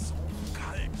ist es so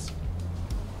kalt?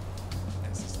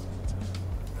 Es ist Winter.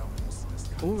 Da muss es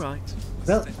kalt sein. Alright.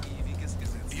 Das ist ein ewiges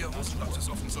Gesetz. Ihr Russland ist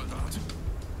auf den Soldat.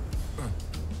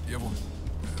 Jawohl.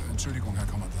 Entschuldigung, Herr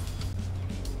Kommandant.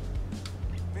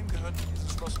 Wem gehört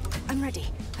dieses Schloss ursprünglich? I'm ready,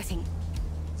 I think.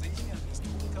 Sehe ich wie ein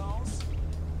Historiker aus?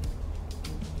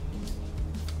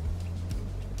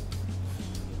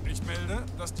 Ich melde,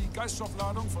 dass die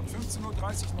Geiststoffladung von 15:30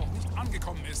 Uhr noch nicht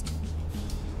angekommen ist.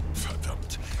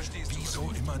 Verdammt. Verstehst du? Wieso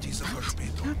immer diese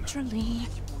Verspätung? Naturally.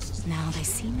 Now they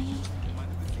see me.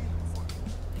 Meine Befehle folgen.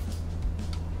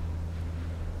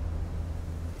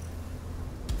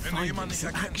 Wenn du Find jemanden nicht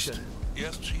some erkennst, action.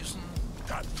 erst schießen,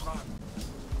 dann fragen.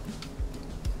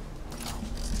 Warum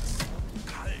ist es so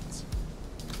kalt?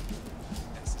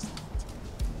 Es ist Winter.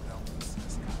 Da muss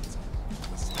es kalt sein.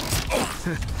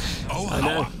 Oh, I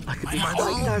know. I could be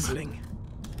quite dazzling.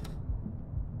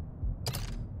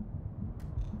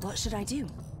 What should I do?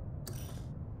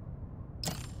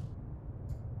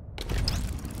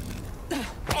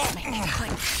 Make me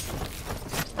quick.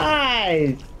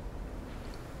 Nice!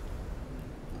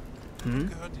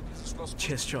 Gehört dir dieses Schloss?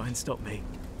 Just try and stop me.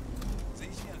 Sehe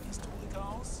ich wie ein Historiker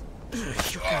aus?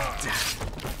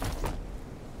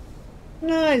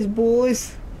 Nice,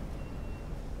 boys!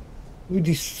 We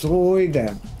destroyed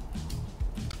them.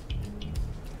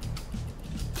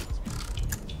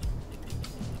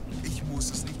 Ich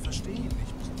muss es nicht verstehen.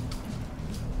 Ich muss...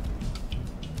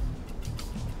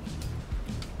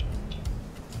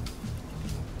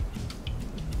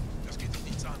 Das geht dich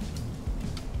nichts an.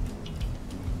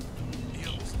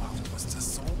 Hier, warum ist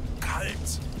es so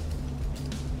kalt?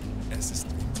 Es ist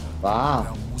Winter. Wow.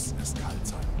 Da muss es kalt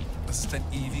sein. Das ist ein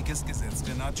ewiges Gesetz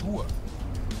der Natur.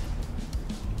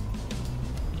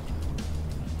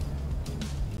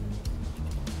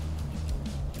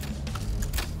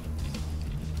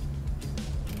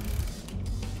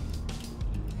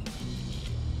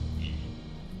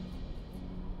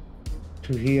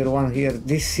 Two here, one here.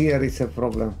 This here is a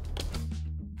problem.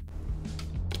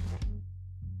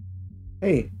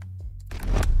 Hey.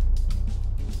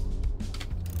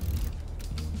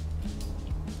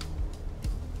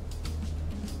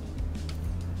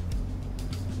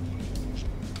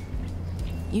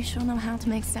 You sure know how to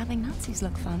make stabbing Nazis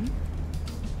look fun.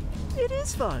 It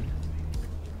is fun.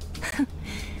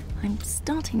 I'm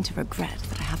starting to regret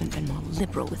that I haven't been more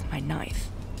liberal with my knife.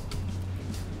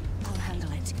 I'll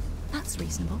handle it. That's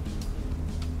reasonable.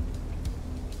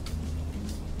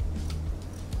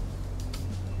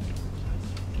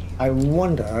 I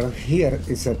wonder, here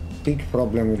is a big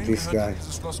problem with this guy.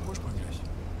 Dieses Schloss ursprünglich?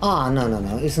 Ah, no, no,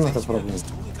 no, it's not a problem.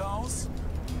 Historiker aus?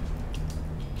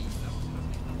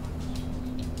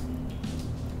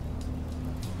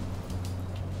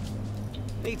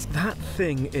 That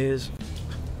thing is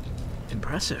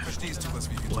impressive. Verstehst du, was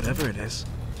wir hier Whatever it is.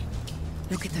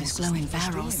 Look at those glowing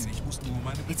barrels.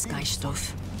 It's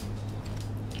Geiststoff.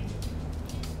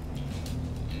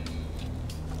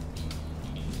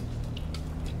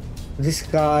 This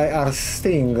guy are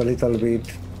staying a little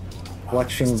bit,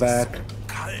 watching back.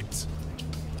 Kalt.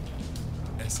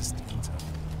 Es ist Winter.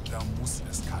 Da muss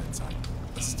es kalt sein.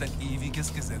 Das ist ein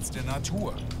ewiges Gesetz der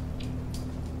Natur.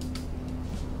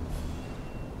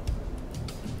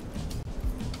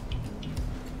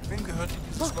 Wem gehört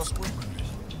dieses Schloss ursprünglich?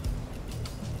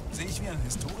 Sehe ich wie ein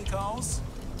Historiker aus?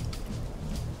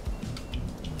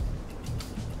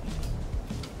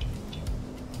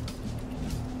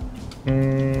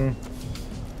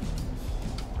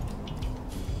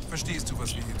 Verstehst du,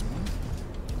 was wir hier tun?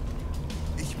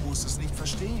 Ich muss es nicht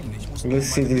verstehen. Ich muss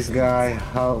Let's see this guy,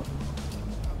 how...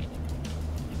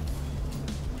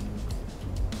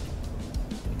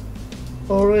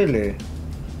 Oh really?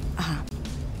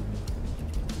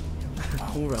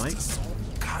 All right. Es ist so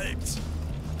kalt.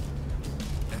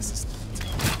 Es ist Winter.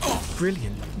 Oh,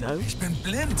 Brilliant, no? ich bin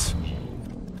blind.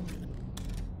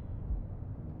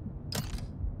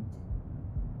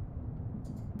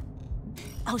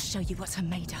 I'll show you what I'm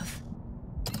made of.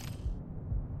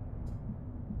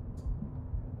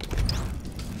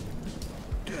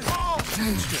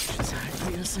 Don't stretch it out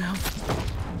for yourself.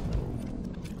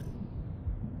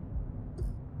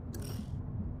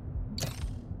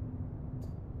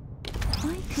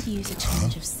 I could use a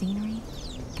change of scenery.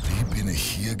 Wie bin ich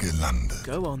hier gelandet?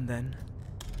 Go on then.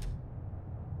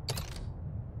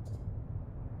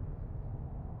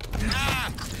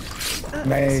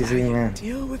 Amazing, man.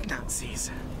 Deal with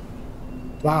Nazis.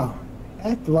 Wow,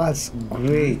 that was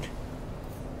great.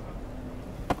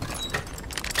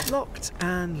 Locked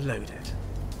and loaded.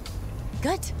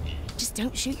 Good. Just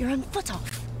don't shoot your own foot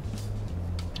off.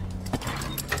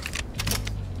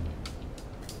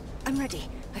 I'm ready,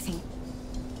 I think.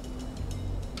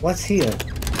 What's here?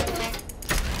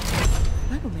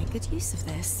 I will make good use of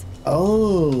this.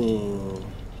 Oh,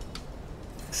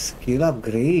 skill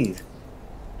upgrade.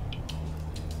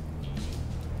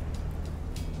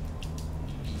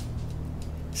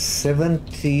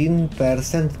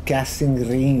 %17% casting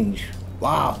range.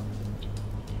 Wow,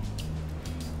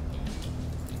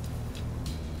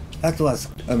 that was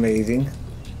amazing.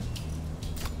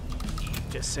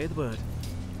 Just say the word.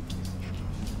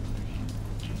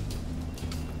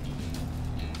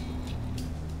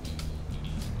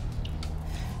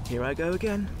 Here I go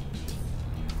again.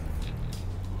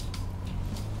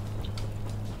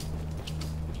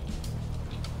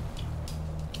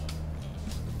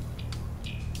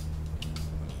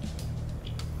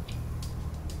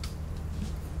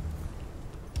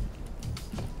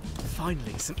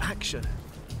 Finally, some action.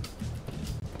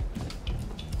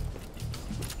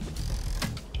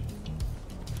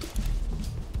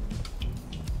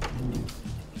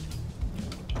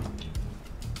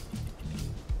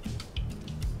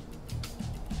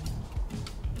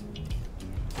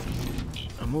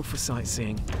 I'm all for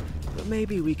sightseeing, but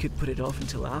maybe we could put it off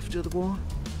until after the war?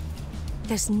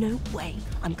 There's no way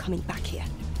I'm coming back here.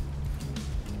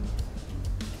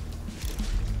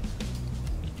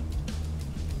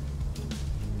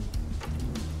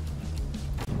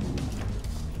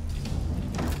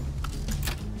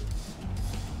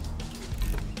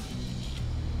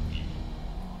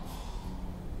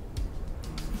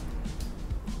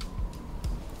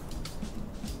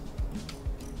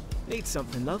 Need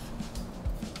something, love?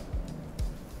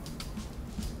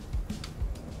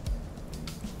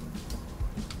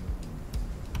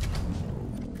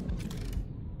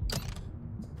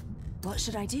 What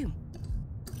should I do?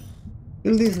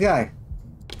 Kill this guy.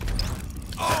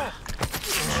 Oh!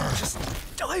 Just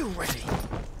die already!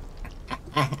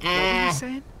 What were you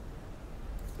saying?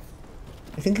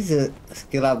 I think it's a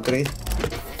skill upgrade.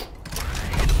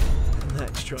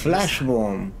 Let's try Flash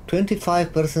bomb,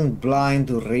 25% blind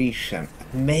duration.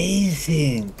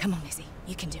 Amazing. Come on, Lizzie.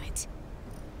 You can do it.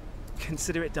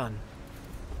 Consider it done.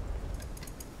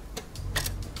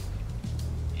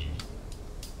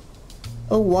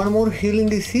 Oh, one more healing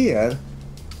is here.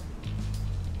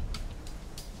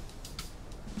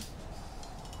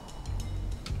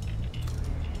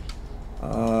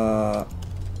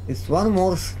 It's one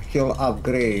more skill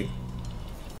upgrade.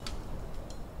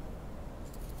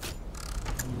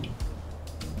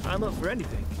 I'm up for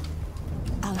anything.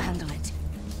 I'll handle it.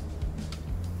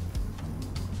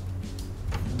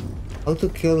 How to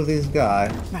kill this guy?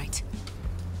 Right.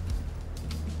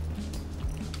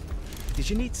 Did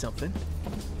you need something?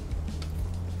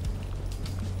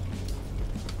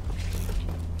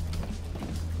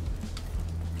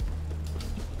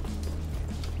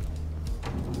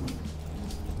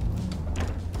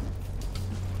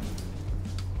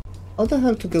 How the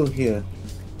hell to go here?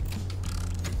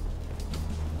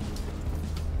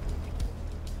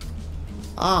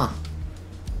 Ah!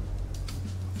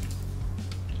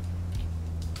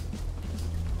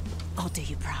 I'll do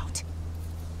you proud.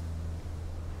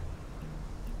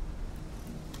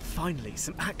 Finally,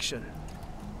 some action.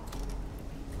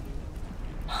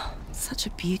 Such a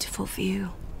beautiful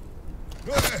view.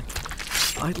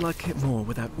 I'd like it more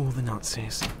without all the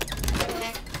Nazis.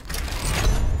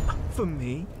 For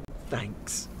me,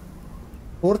 thanks.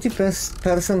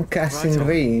 40% casting Right on.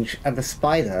 range at the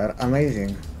spider,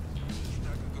 amazing.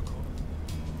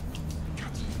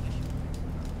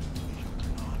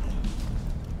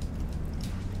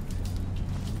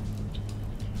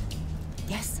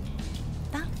 Yes,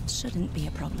 that shouldn't be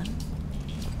a problem.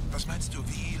 Was meinst du,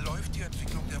 wie läuft die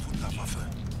Entwicklung der Wunderwaffe?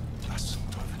 Was zum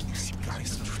Teufel ist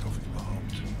Geisterstoff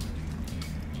überhaupt?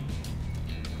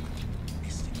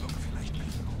 Ist die Glocke vielleicht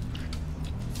biologisch?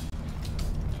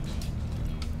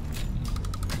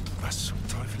 Was zum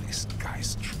Teufel ist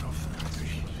Geiststoff?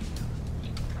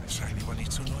 Sei lieber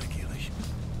nicht so neugierig.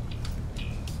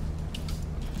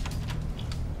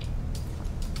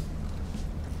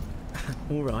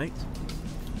 All right.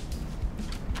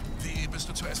 Wie bist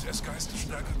du zur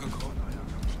SS-Geistesstärke gekommen?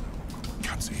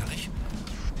 Ganz ehrlich?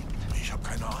 Ich habe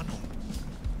keine Ahnung.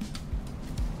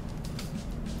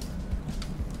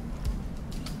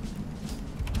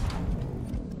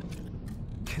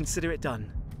 Consider it done.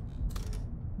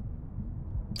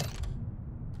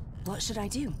 What should I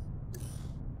do?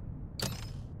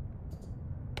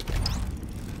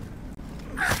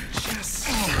 Just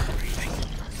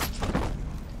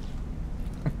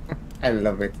I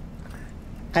love it.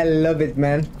 I love it,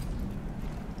 man.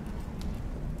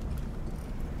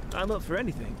 I'm up for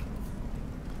anything.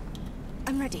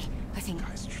 I'm ready, I think.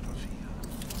 Geiststoff hier.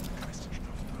 Geiststoff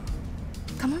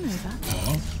da. Come on over.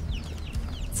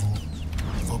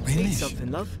 Wo bin Need ich?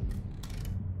 something, love?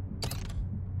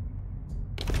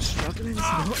 Struggling's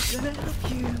not gonna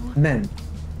help you. Man,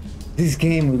 this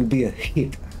game will be a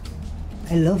hit.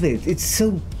 I love it. It's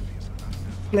so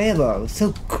playable,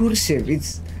 so cursive.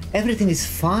 Everything is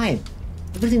fine.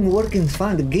 Everything working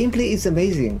fine. The gameplay is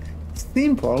amazing.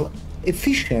 Simple,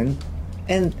 efficient,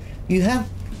 and you have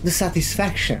the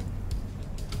satisfaction.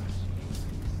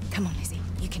 Come on, Lizzie,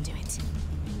 you can do it.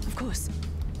 Of course.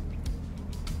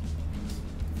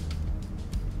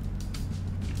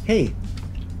 Hey.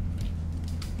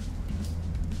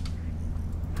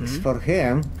 It's for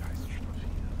him.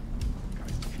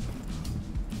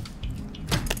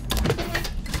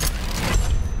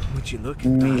 Would you look at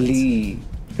that? Melee.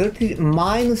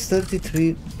 Minus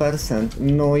 33%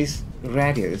 noise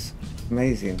radius.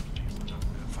 Amazing.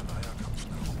 Verleiherkampf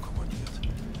herumkommandiert.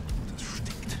 Das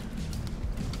stinkt.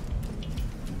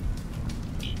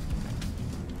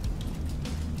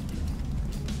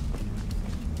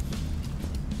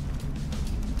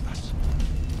 Was?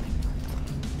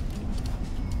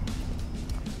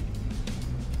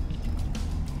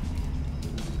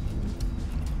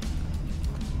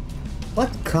 What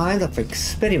kind of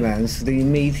experiments they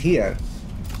made here?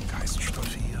 Geiststoff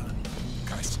hier.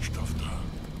 Geiststoff da.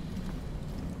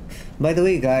 By the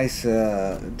way, guys,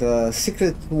 the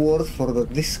secret word for the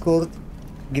Discord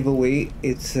giveaway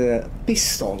it's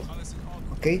pistol. Alles in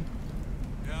Ordnung. Okay?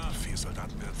 Ja, 4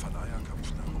 Soldaten werden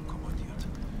Verleiherkampf herumkommandiert.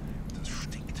 Das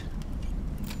stinkt.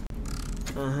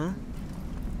 Uh-huh.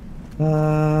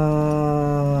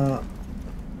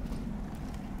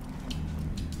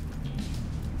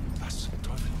 Was zum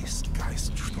Teufel ist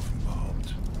Geiststoff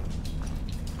überhaupt?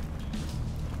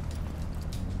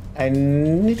 I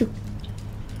need to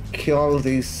kill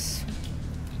this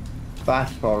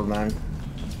battle, man.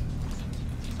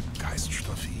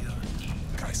 Geiststoff hier.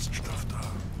 Geiststoff da.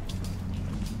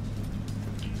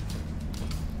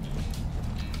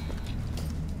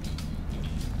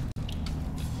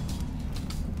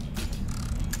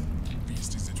 wie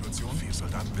ist die Situation? 4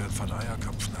 Soldaten werden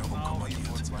Verleiherkampfen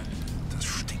herumkommandiert. Das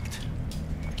stinkt.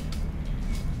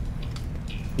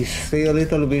 You stay a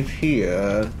little bit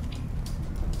here.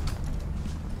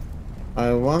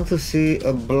 I want to see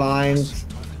a blind Was zum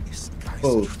Teufel ist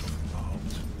boat Geiststoff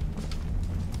überhaupt?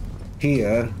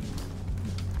 here.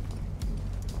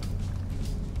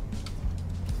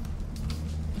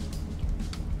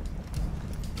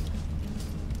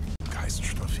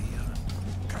 Geiststoff hier.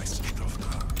 Geiststoff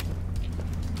da.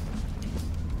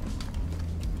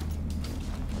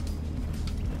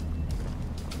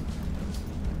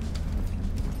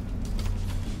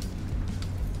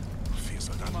 Vier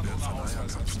Soldaten werden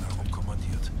Verleiherkampfen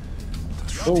herumkommandiert.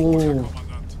 Das stinkt. Oh,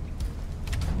 Kommandant.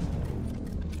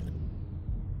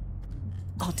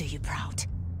 I'll do you proud.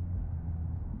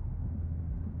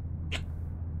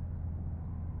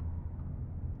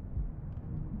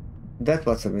 That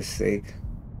was a mistake.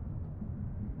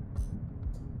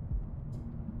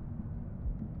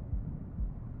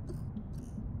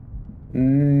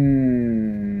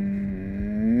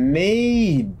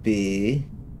 Maybe.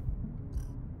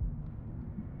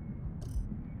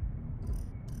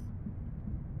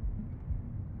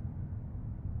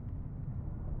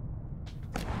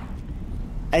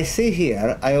 I see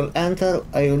here, I will enter,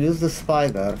 I will use the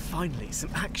spider. Finally,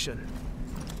 some action.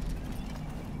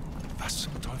 Was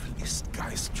zum Teufel ist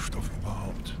Geiststoff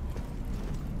überhaupt?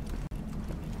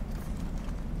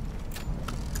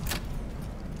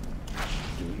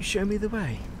 Can you show me the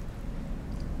way?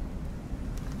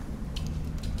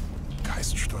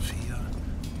 Geiststoff hier,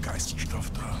 Geiststoff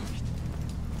da.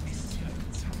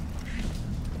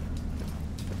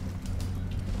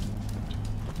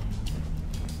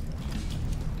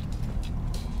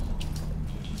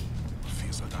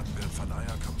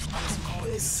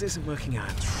 This isn't working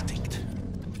out. Stinkt.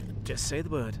 Just say the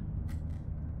word.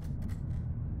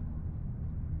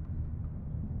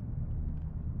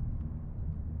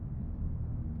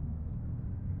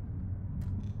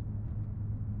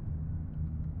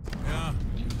 Ja.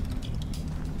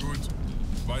 Gut.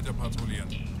 Weiter patrouillieren.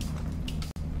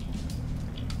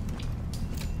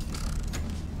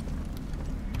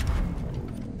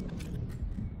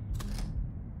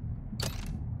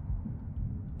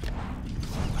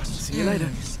 See you later.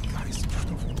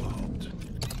 Geiststoff überhaupt?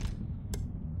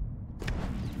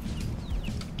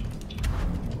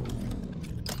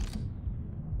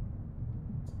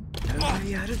 No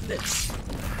way out of this.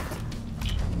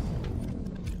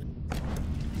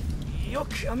 You're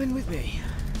coming with me.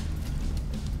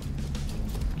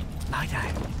 Lie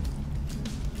down.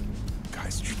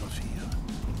 Geiststoff hier,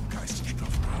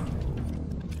 Geiststoff da.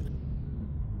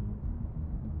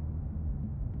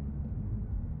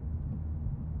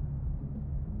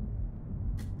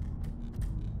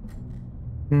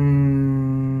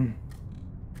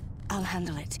 I'll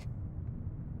handle it.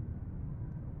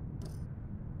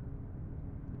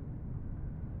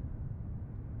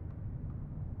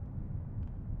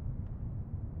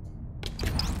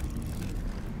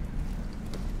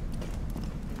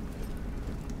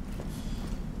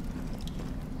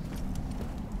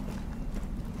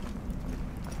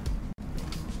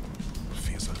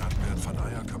 Vier Soldaten werden von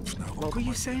Eierköpfen What were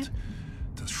you saying? herumkommandiert.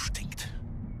 Das stinkt.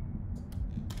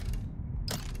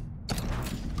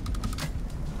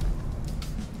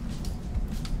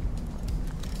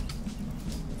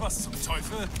 Was zum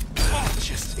Teufel?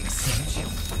 Just accept your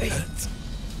fate.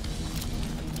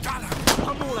 Da lang!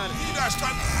 I'm all out of here.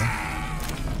 Widerstand!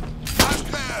 Alles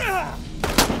klar!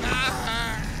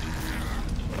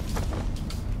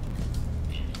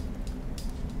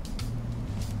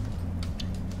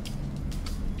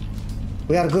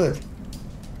 We are good.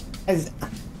 As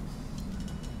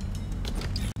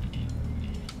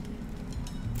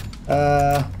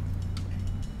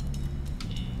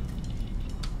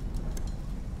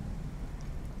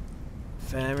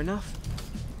Fair enough.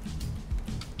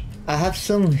 I have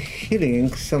some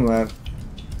healing somewhere.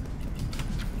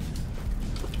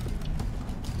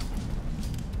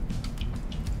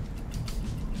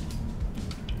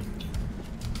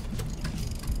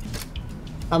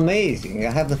 Amazing,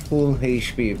 I have the full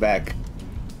HP back.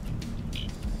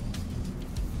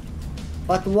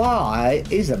 But why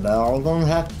Isabel don't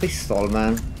have pistol,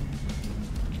 man?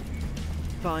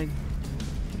 Fine.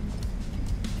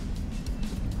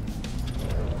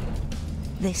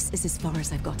 This is as far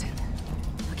as I've gotten.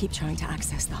 I'll keep trying to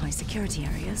access the high security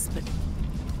areas, but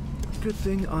Good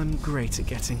thing I'm great at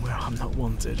getting where I'm not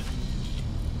wanted.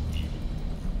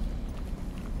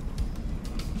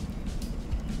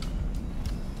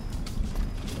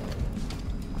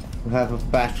 We have a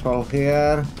patrol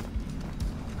here.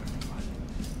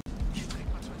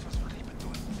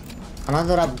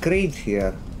 Another upgrade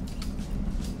here.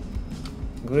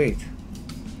 Great.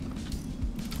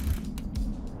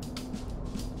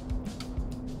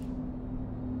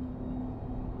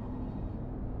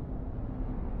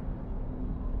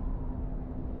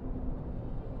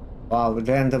 Wow,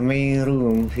 then the main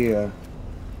room here.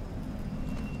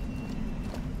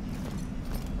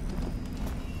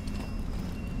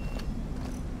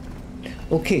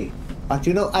 Okay, but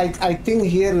you know, I think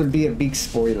here will be a big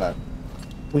spoiler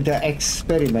with the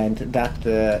experiment that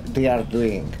they are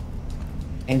doing.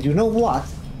 And you know what?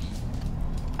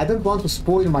 I don't want to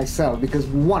spoil myself because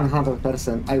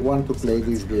 100% I want to play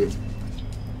this game.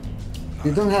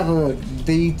 They don't have a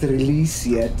date release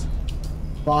yet,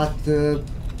 but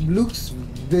looks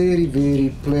very,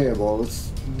 very playable.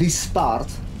 This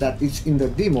part that is in the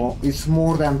demo is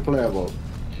more than playable.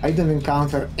 I didn't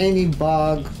encounter any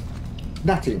bug,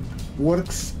 nothing.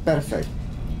 Works perfect.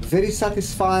 very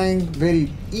satisfying,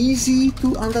 very easy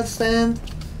to understand,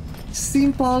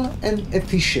 simple and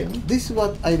efficient. This is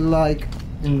what I like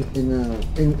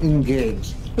in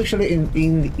games, especially in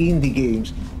indie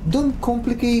games. Don't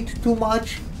complicate too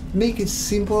much, make it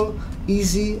simple,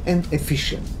 easy and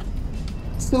efficient.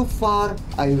 So far,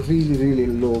 I really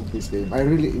love this game. I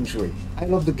really enjoy it. I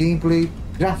love the gameplay,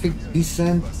 graphic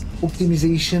decent,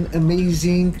 optimization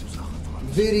amazing.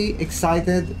 Very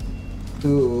excited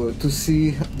to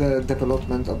see the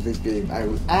development of this game. I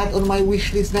will add on my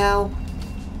wish list now,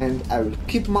 and I will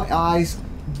keep my eyes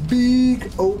big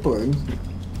open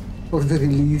for the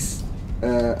release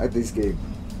of this game.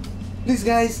 Please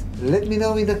guys, let me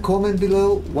know in the comment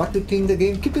below what you think the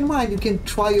game. Keep in mind, you can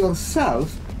try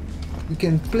yourself. You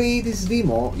can play this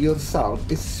demo yourself.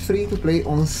 It's free to play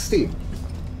on Steam.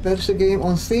 There's a game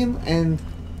on Steam and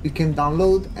you can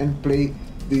download and play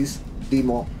this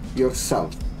demo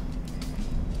yourself.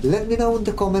 Let me know in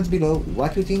the comments below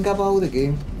what you think about the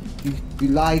game. If you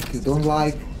like, you don't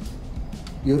like,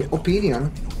 your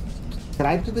opinion.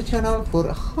 Subscribe to the channel for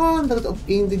hundreds of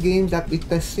indie games that we're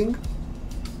testing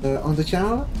on the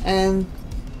channel, and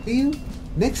see you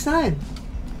next time.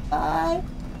 Bye.